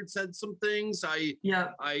 Ian Leonard said some things. I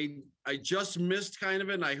just missed kind of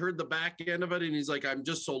it, and I heard the back end of it, and he's like, I'm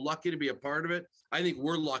just so lucky to be a part of it. I think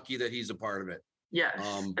we're lucky that he's a part of it. Yes,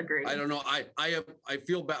 agreed. I don't know. I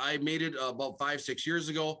feel bad. I made it about 5-6 years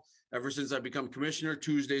ago. Ever since I've become commissioner,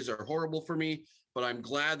 Tuesdays are horrible for me, but I'm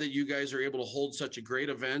glad that you guys are able to hold such a great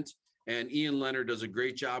event, and Ian Leonard does a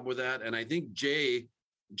great job with that. And I think Jay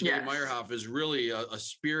Meyerhoff is really a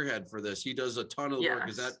spearhead for this. He does a ton of work.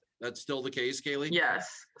 Is that's still the case, Kaylee? Yes,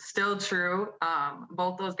 still true.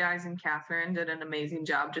 Both those guys and Catherine did an amazing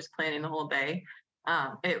job just planning the whole day.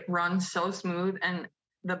 It runs so smooth, and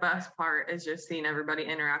the best part is just seeing everybody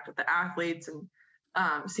interact with the athletes and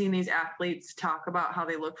seeing these athletes talk about how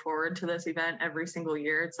they look forward to this event every single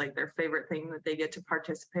year. It's like their favorite thing that they get to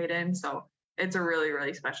participate in. So it's a really,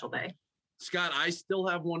 really special day. Scott, I still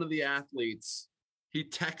have one of the athletes. He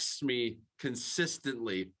texts me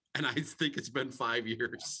consistently, and I think it's been 5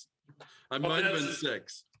 years. I might have been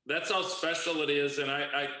 6. That's how special it is. And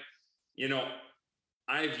I've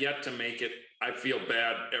yet to make it I feel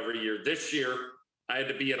bad every year. This year, I had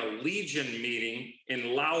to be at a Legion meeting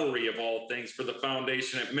in Lowry, of all things, for the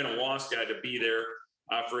foundation at Minnewaska. I had to be there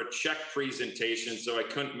for a check presentation, so I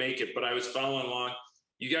couldn't make it, but I was following along.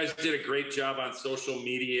 You guys did a great job on social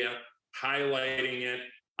media, highlighting it.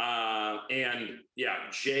 And yeah,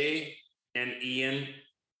 Jay and Ian,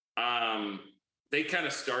 they kind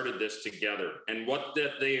of started this together. And what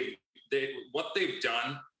they've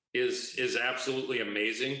done is absolutely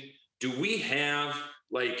amazing. Do we have,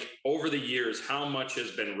 like, over the years, how much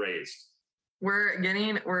has been raised? We're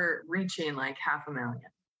reaching like 500,000.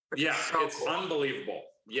 Yeah, it's cool. Unbelievable.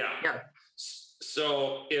 Yeah.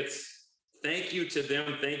 So it's thank you to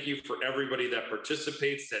them. Thank you for everybody that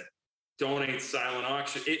participates, that donates, silent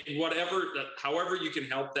auction, however you can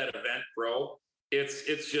help that event grow.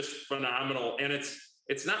 It's just phenomenal. And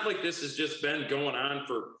it's not like this has just been going on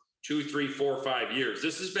for 2, 3, 4, 5 years.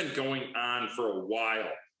 This has been going on for a while.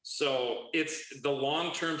 So it's the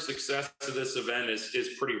long-term success of this event is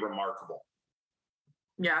pretty remarkable.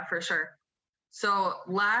 Yeah, for sure. So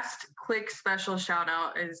last quick special shout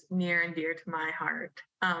out is near and dear to my heart.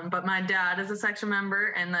 But my dad is a section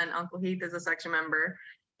member, and then Uncle Heath is a section member.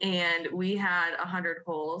 And we had 100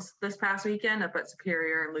 holes this past weekend up at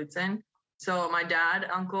Superior and Lutsen. So my dad,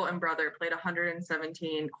 uncle, and brother played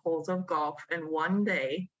 117 holes of golf in one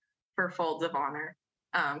day for Folds of Honor.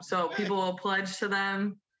 So people will pledge to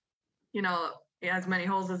them, as many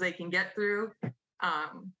holes as they can get through.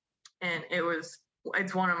 And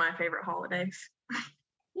it's one of my favorite holidays.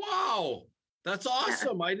 Wow. That's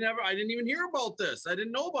awesome. Yeah. I didn't even hear about this. I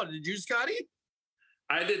didn't know about it. Did you, Scotty?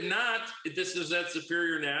 I did not. This is at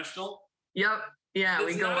Superior National. Yep. Yeah.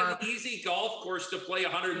 It's not an easy golf course to play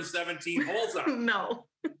 117 holes on. No,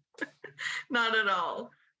 not at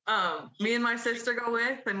all. Me and my sister go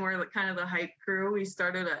with, and we're kind of the hype crew. We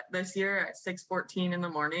started this year at 6:14 in the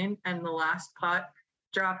morning, and the last putt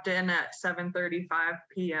dropped in at 7:35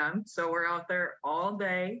 p.m. So we're out there all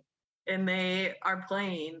day, and they are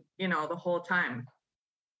playing, the whole time.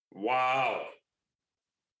 Wow.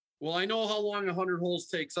 Well, I know how long 100 holes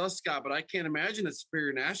takes us, Scott, but I can't imagine it's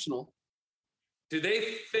Superior National. Do they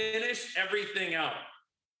finish everything out?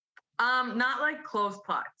 Not like close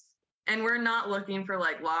putts. And we're not looking for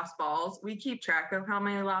like lost balls. We keep track of how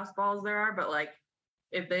many lost balls there are, but like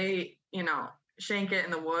if they, shank it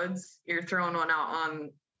in the woods, you're throwing one out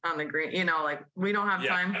on the green, like we don't have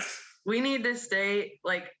time. We need to stay,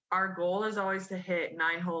 like our goal is always to hit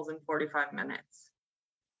 9 holes in 45 minutes.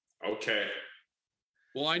 Okay.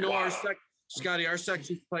 Well, I know Scotty, our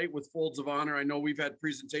section's tight with Folds of Honor. I know we've had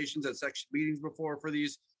presentations at section meetings before for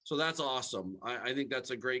these. So that's awesome. I think that's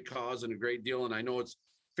a great cause and a great deal. And I know it's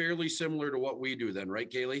fairly similar to what we do then,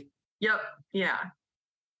 right, Kaylee? Yep. Yeah.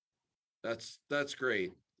 That's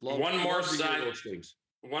great. One more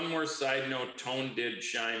side note, Tone did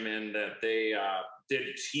chime in that they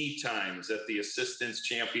did tee times at the Assistants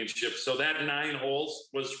Championship. So that 9 holes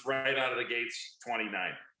was right out of the gates,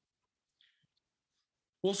 29.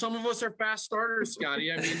 Well, some of us are fast starters,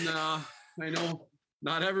 Scotty. I mean, I know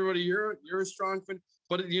not everybody, you're a strong fan,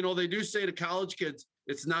 but they do say to college kids,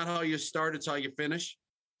 it's not how you start, it's how you finish.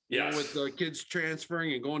 Yes. With the kids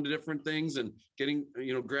transferring and going to different things and getting,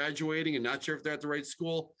 graduating and not sure if they're at the right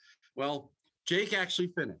school. Well, Jake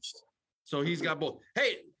actually finished. So he's got both.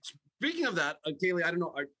 Hey, speaking of that, Kaylee, I don't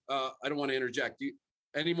know. I don't want to interject. Do you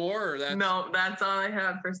anymore? Or No, that's all I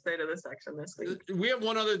have for State of the Section this week. We have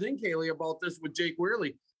one other thing, Kaylee, about this with Jake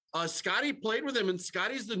Weirley. Scotty played with him, and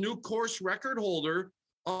Scotty's the new course record holder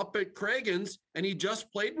up at Craigens, and he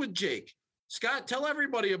just played with Jake. Scott, tell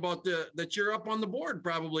everybody about that you're up on the board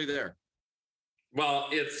probably there. Well,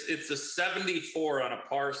 it's a 74 on a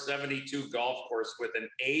par 72 golf course with an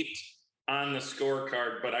 8 on the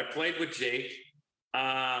scorecard, but I played with Jake,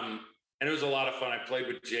 and it was a lot of fun. I played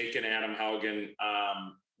with Jake and Adam Haugen,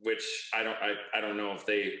 which I don't know if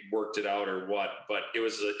they worked it out or what, but it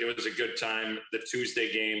was a good time. The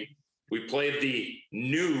Tuesday game, we played the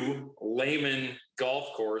new Lehman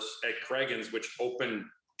golf course at Craigens, which opened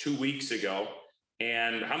 2 weeks ago.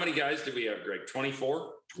 And how many guys did we have, Greg?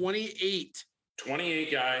 24? 28.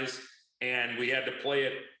 28 guys. And we had to play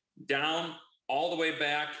it down all the way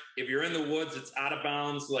back. If you're in the woods, it's out of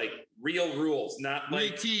bounds, like real rules, not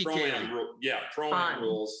like pro-am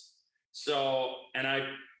rules. So, and I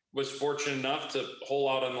was fortunate enough to hole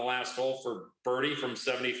out on the last hole for birdie from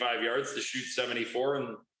 75 yards to shoot 74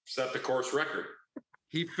 and set the course record.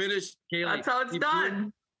 He finished, Kaylee. That's how it's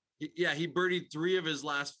done. He birdied 3 of his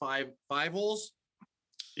last five holes.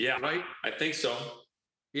 Yeah, right. I think so.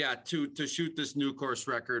 Yeah, to shoot this new course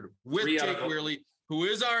record with Jake Weirley, who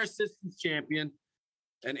is our assistance champion,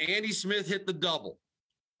 and Andy Smith hit the double.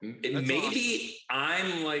 Maybe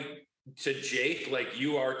awesome. I'm like to Jake, like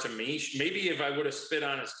you are to me. Maybe if I would have spit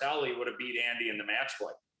on his towel, he would have beat Andy in the match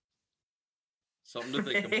play. Something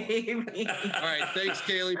to think about. All right. Thanks,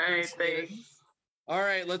 Kaylee. All right, thanks. All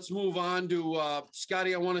right, let's move on to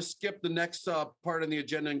Scotty. I want to skip the next part on the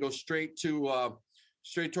agenda and go straight to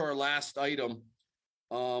our last item.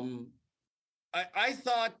 I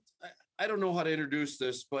thought, I don't know how to introduce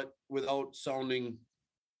this, but without sounding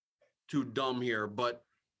too dumb here, but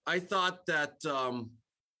I thought that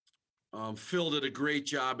Phil did a great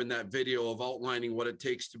job in that video of outlining what it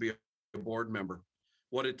takes to be a board member,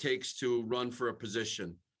 what it takes to run for a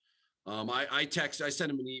position. I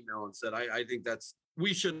sent him an email and said, I think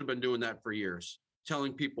we should have been doing that for years,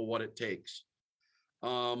 telling people what it takes.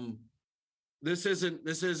 This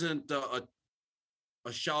isn't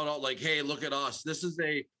a shout out like, hey, look at us. This is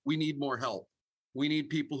we need more help. We need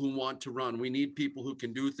people who want to run. We need people who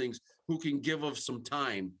can do things, who can give us some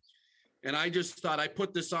time. And I just thought I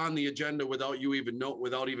put this on the agenda without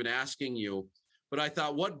even asking you. But I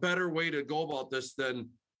thought, what better way to go about this than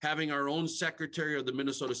having our own secretary of the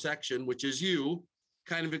Minnesota section, which is you,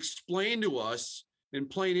 kind of explain to us in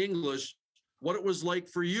plain English what it was like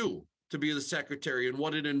for you to be the secretary and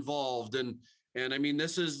what it involved. And I mean,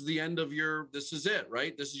 this is the end of this is it,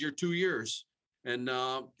 right? This is your 2 years. And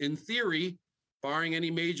in theory, barring any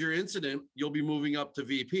major incident, you'll be moving up to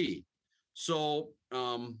VP. So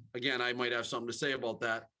again, I might have something to say about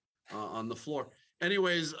that on the floor.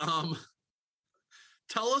 Anyways,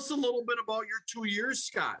 tell us a little bit about your 2 years,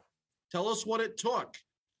 Scott. Tell us what it took.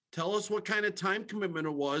 Tell us what kind of time commitment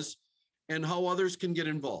it was and how others can get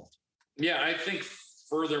involved. Yeah, I think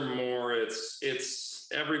furthermore, it's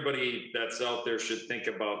everybody that's out there should think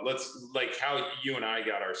about, like how you and I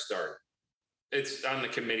got our start. It's on the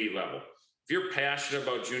committee level. If you're passionate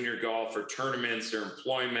about junior golf or tournaments or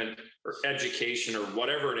employment or education or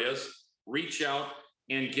whatever it is, reach out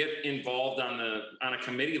and get involved on a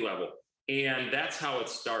committee level. And that's how it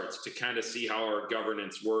starts, to kind of see how our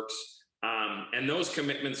governance works. And those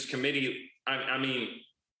commitments committee, I mean,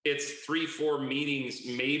 it's 3-4 meetings,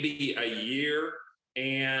 maybe a year,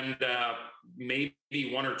 and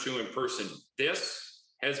maybe 1 or 2 in person. This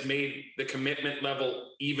has made the commitment level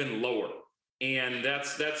even lower. And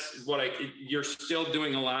that's what you're still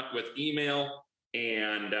doing a lot with email.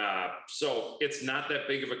 And so it's not that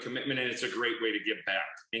big of a commitment, and it's a great way to get back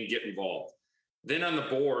and get involved. Then on the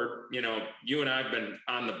board, you and I have been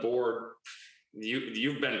on the board.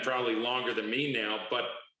 You've been probably longer than me now, but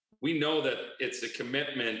we know that it's a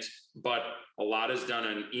commitment, but a lot is done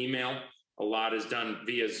on email. A lot is done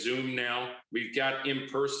via Zoom now. We've got in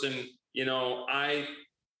person,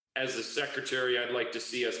 as the secretary, I'd like to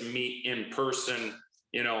see us meet in person,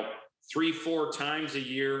 3-4 times a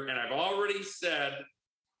year. And I've already said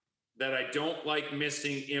that I don't like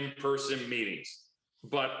missing in-person meetings,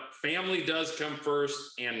 but family does come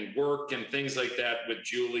first, and work and things like that with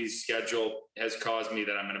Julie's schedule has caused me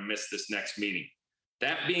that I'm going to miss this next meeting.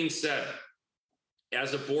 That being said,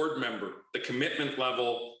 as a board member, the commitment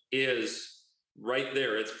level is right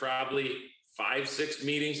there. It's probably 5-6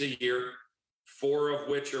 meetings a year, 3 or 4 of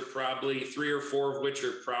which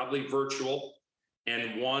are probably virtual,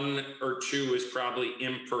 and 1 or 2 is probably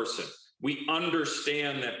in person. We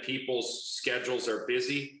understand that people's schedules are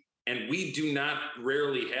busy, and we do not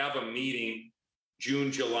rarely have a meeting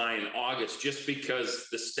June, July, and August, just because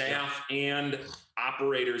the staff and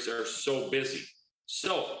operators are so busy.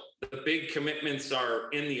 So the big commitments are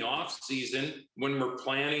in the off season when we're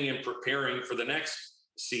planning and preparing for the next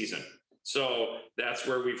season. So that's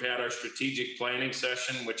where we've had our strategic planning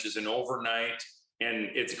session, which is an overnight,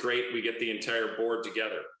 and it's great. We get the entire board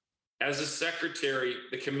together. As a secretary,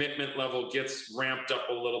 the commitment level gets ramped up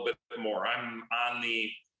a little bit more. I'm on the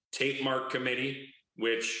Tape Mark committee,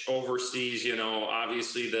 which oversees,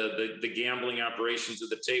 obviously the gambling operations of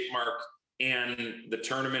the Tape Mark and the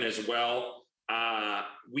tournament as well.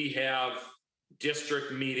 We have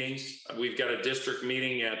district meetings. We've got a district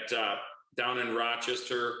meeting down in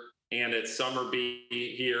Rochester and at Summerby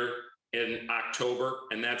here in October,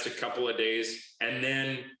 and that's a couple of days. And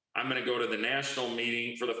then I'm going to go to the national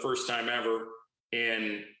meeting for the first time ever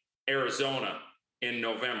in Arizona in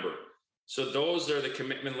November. So those are the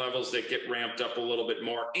commitment levels that get ramped up a little bit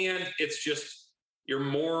more. And it's just, you're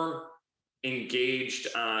more engaged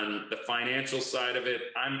on the financial side of it.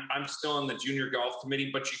 I'm still on the junior golf committee,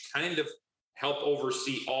 but you kind of help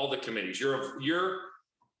oversee all the committees. You're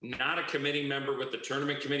not a committee member with the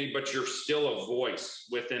tournament committee, but you're still a voice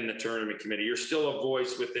within the tournament committee. You're still a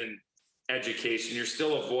voice within education. You're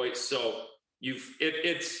still a voice. So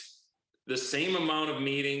it's the same amount of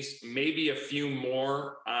meetings, maybe a few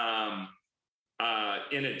more.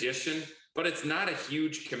 in addition, but it's not a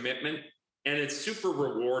huge commitment and it's super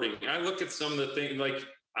rewarding. I look at some of the things, like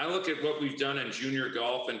I look at what we've done in junior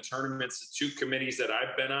golf and tournaments, the 2 committees that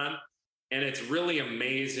I've been on, and it's really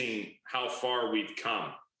amazing how far we've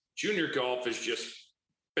come. Junior golf has just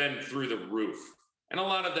been through the roof, and a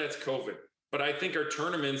lot of that's COVID. But I think our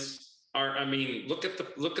tournaments are, I mean, look at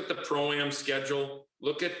the Pro-Am schedule.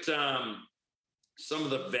 Look at some of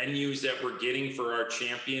the venues that we're getting for our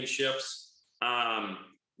championships.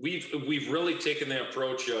 We've really taken the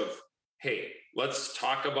approach of, hey, let's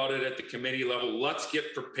talk about it at the committee level. Let's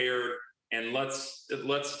get prepared, and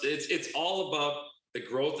it's all about the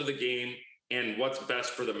growth of the game and what's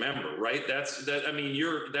best for the member, right?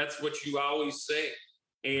 That's what you always say.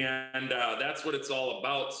 And that's what it's all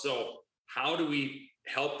about. So how do we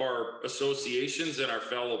help our associations and our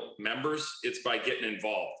fellow members? It's by getting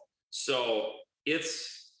involved. So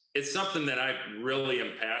it's something that I really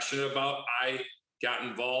am passionate about. I got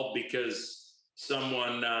involved because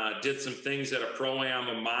someone did some things at a Pro-Am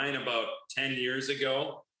of mine about 10 years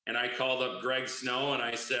ago. And I called up Greg Snow and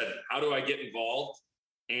I said, how do I get involved?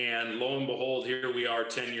 And lo and behold, here we are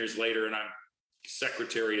 10 years later, and I'm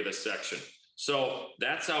secretary of the section. So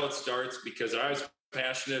that's how it starts, because I was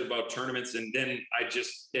passionate about tournaments, and then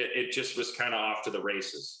it just was kind of off to the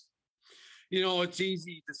races. You know, it's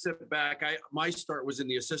easy to sit back. My start was in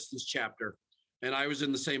the assistants chapter, and I was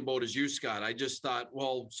in the same boat as you, Scott. I just thought,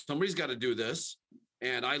 well, somebody's got to do this,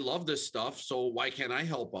 and I love this stuff, so why can't I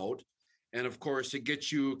help out? And of course, it gets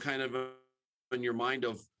you kind of in your mind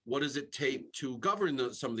of what does it take to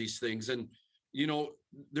govern some of these things. And, you know,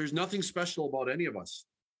 there's nothing special about any of us.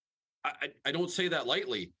 I don't say that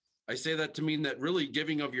lightly. I say that to mean that really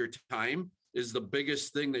giving of your time is the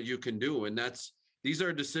biggest thing that you can do. And these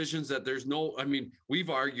are decisions that we've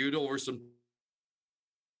argued over some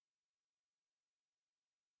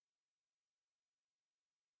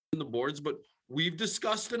in the boards, but we've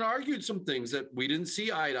discussed and argued some things that we didn't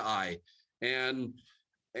see eye to eye. And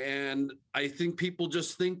I think people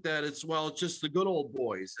just think that it's just the good old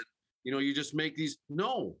boys. And, you know, you just make these.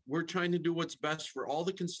 No, we're trying to do what's best for all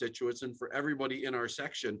the constituents and for everybody in our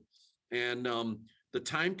section. And the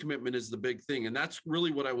time commitment is the big thing. And that's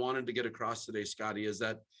really what I wanted to get across today, Scotty, is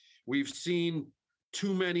that we've seen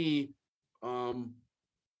too many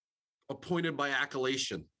appointed by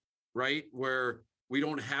accolation, right? Where we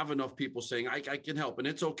don't have enough people saying, I can help. And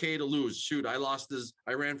it's okay to lose. Shoot, I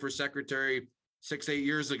ran for secretary 6-8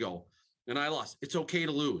 years ago and I lost. It's okay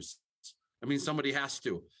to lose. I mean, somebody has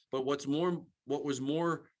to. But what was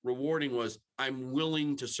more rewarding was I'm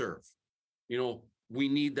willing to serve. You know, we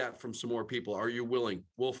need that from some more people. Are you willing?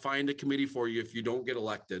 We'll find a committee for you if you don't get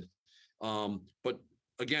elected. But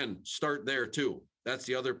again, start there too. That's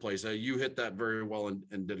the other place. You hit that very well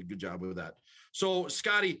and did a good job with that. So,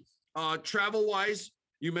 Scotty, travel-wise,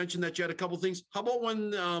 you mentioned that you had a couple things. How about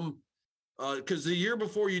when, because the year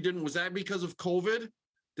before you didn't, was that because of COVID?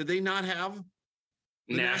 Did they not have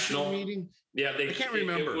the national meeting? Yeah, I can't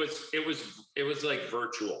remember. It was like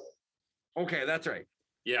virtual. Okay, that's right.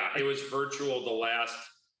 Yeah, it was virtual the last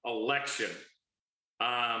election.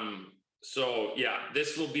 So yeah,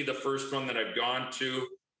 this will be the first one that I've gone to,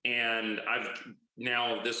 and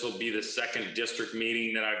this will be the second district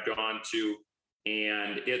meeting that I've gone to,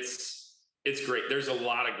 and it's great. There's a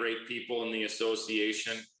lot of great people in the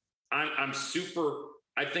association. I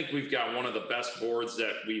think we've got one of the best boards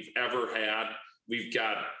that we've ever had. We've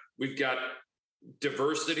got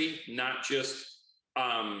diversity, not just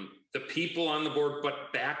the people on the board,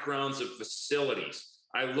 but backgrounds of facilities.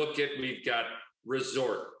 We've got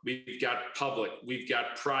resort, we've got public, we've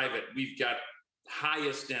got private, we've got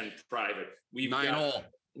highest end private. We've got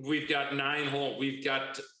 9-hole. We've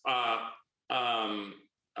got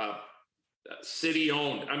city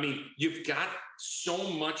owned. I mean, you've got so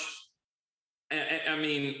much. I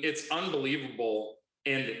mean, it's unbelievable.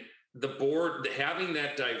 And the board, having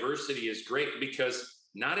that diversity is great, because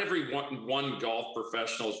not every one golf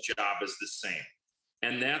professional's job is the same.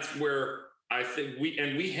 And that's where I think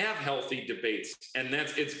we have healthy debates, and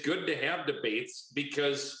it's good to have debates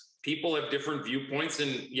because people have different viewpoints,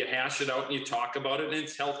 and you hash it out and you talk about it, and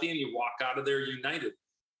it's healthy, and you walk out of there united.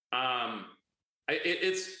 I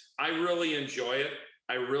really enjoy it.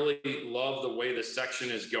 I really love the way the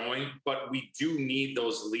section is going, but we do need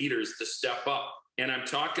those leaders to step up. And I'm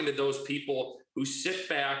talking to those people who sit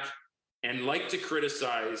back and like to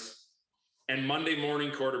criticize and Monday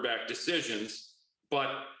morning quarterback decisions, but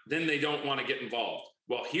then they don't want to get involved.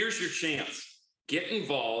 Well, here's your chance. Get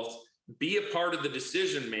involved, be a part of the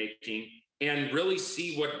decision making, and really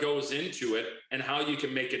see what goes into it and how you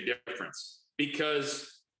can make a difference.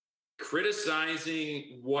 Because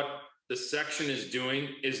criticizing what the section is doing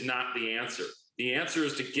is not the answer. The answer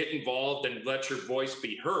is to get involved and let your voice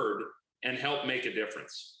be heard and help make a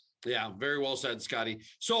difference. Yeah, very well said, Scotty.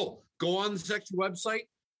 So go on the section website,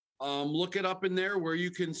 look it up in there where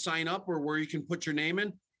you can sign up or where you can put your name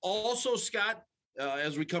in. Also, Scott,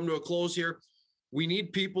 as we come to a close here, we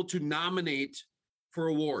need people to nominate for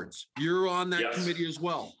awards. You're on that committee as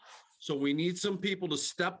well. So we need some people to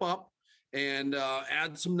step up and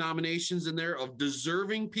add some nominations in there of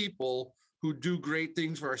deserving people who do great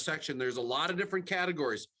things for our section. There's a lot of different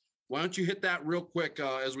categories. Why don't you hit that real quick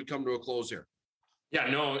as we come to a close here? Yeah,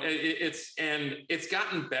 no, it's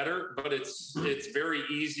gotten better, but it's very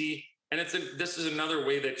easy. And this is another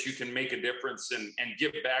way that you can make a difference and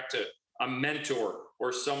give back to a mentor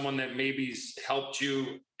or someone that maybe's helped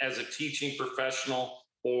you as a teaching professional,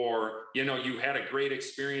 or, you know, you had a great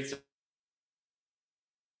experience.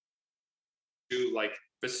 Like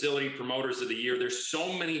Facility Promoters of the Year. There's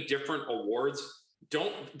so many different awards.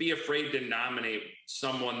 Don't be afraid to nominate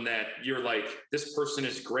someone that you're like, this person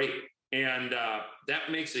is great. And that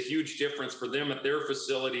makes a huge difference for them at their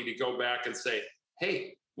facility to go back and say,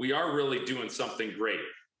 hey, we are really doing something great.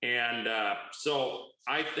 And so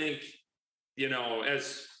I think, you know,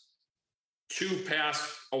 as two past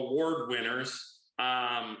award winners,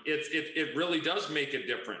 it really does make a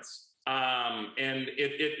difference. And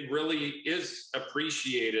it really is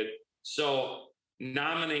appreciated. So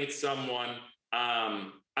nominate someone.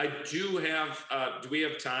 I do have, do we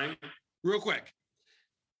have time? Real quick.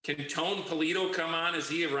 Can Tone Polito come on? Is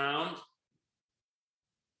he around?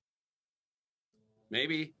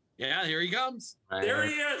 Maybe. Yeah, here he comes. There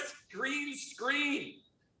he is. Green screen.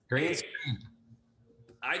 Green screen.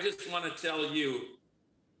 I just want to tell you,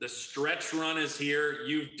 the stretch run is here.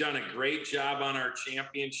 You've done a great job on our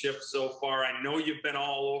championship so far. I know you've been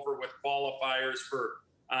all over with qualifiers for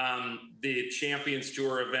the Champions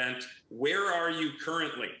Tour event. Where are you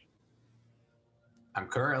currently? I'm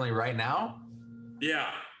currently right now? Yeah.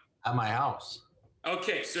 At my house.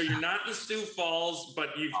 Okay, so you're not in Sioux Falls, but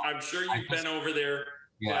I'm sure you've been over there.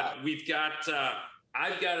 Yeah. But we've got,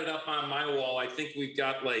 I've got it up on my wall. I think we've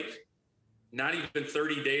got like not even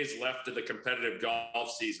 30 days left of the competitive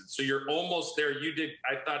golf season. So you're almost there.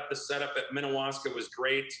 I thought the setup at Minnewaska was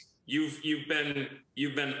great. You've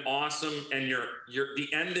been awesome, and the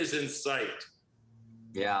end is in sight.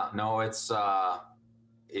 Yeah, no, it's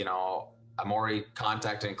you know, I'm already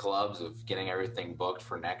contacting clubs of getting everything booked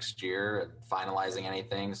for next year and finalizing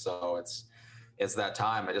anything. So it's that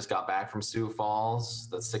time. I just got back from Sioux Falls,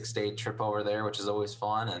 the 6-day trip over there, which is always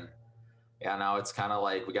fun. And yeah, now it's kind of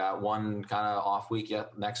like we got one kind of off week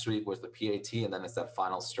next week with the PAT, and then it's that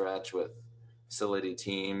final stretch with facility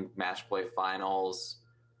team, match play finals,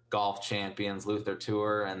 golf champions, Luther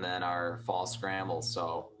Tour, and then our fall scramble.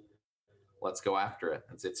 So let's go after it.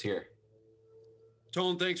 It's here.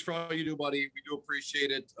 Tone, thanks for all you do, buddy. We do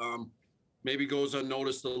appreciate it. Maybe goes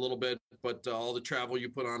unnoticed a little bit, but all the travel you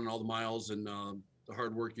put on and all the miles and the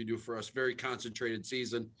hard work you do for us, very concentrated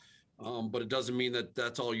season. But it doesn't mean that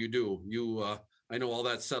that's all you do. I know all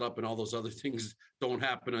that setup and all those other things don't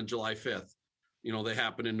happen on July 5th. You know, they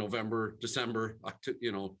happen in November, December,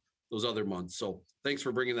 you know, those other months. So thanks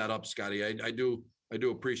for bringing that up, Scotty. I do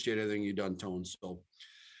appreciate everything you've done, Tone. So.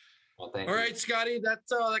 Well, all right, Scotty, that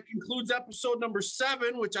concludes episode number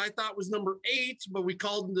 7, which I thought was number 8, but we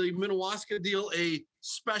called the Minnewaska deal a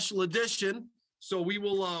special edition. So we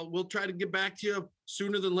will we'll try to get back to you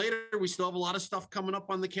sooner than later. We still have a lot of stuff coming up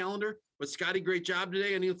on the calendar. But Scotty, great job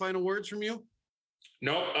today. Any final words from you?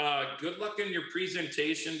 No, good luck in your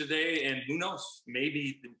presentation today. And who knows,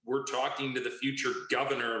 maybe we're talking to the future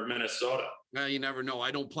governor of Minnesota. You never know.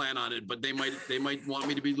 I don't plan on it, but they might want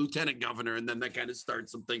me to be lieutenant governor, and then that kind of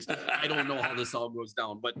starts some things. I don't know how this all goes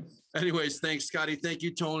down. But anyways, thanks, Scotty. Thank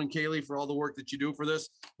you, Tone and Kaylee, for all the work that you do for this.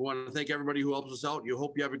 We want to thank everybody who helps us out. You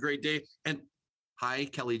hope you have a great day. And hi,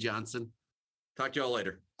 Kelly Johnson. Talk to y'all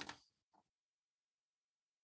later.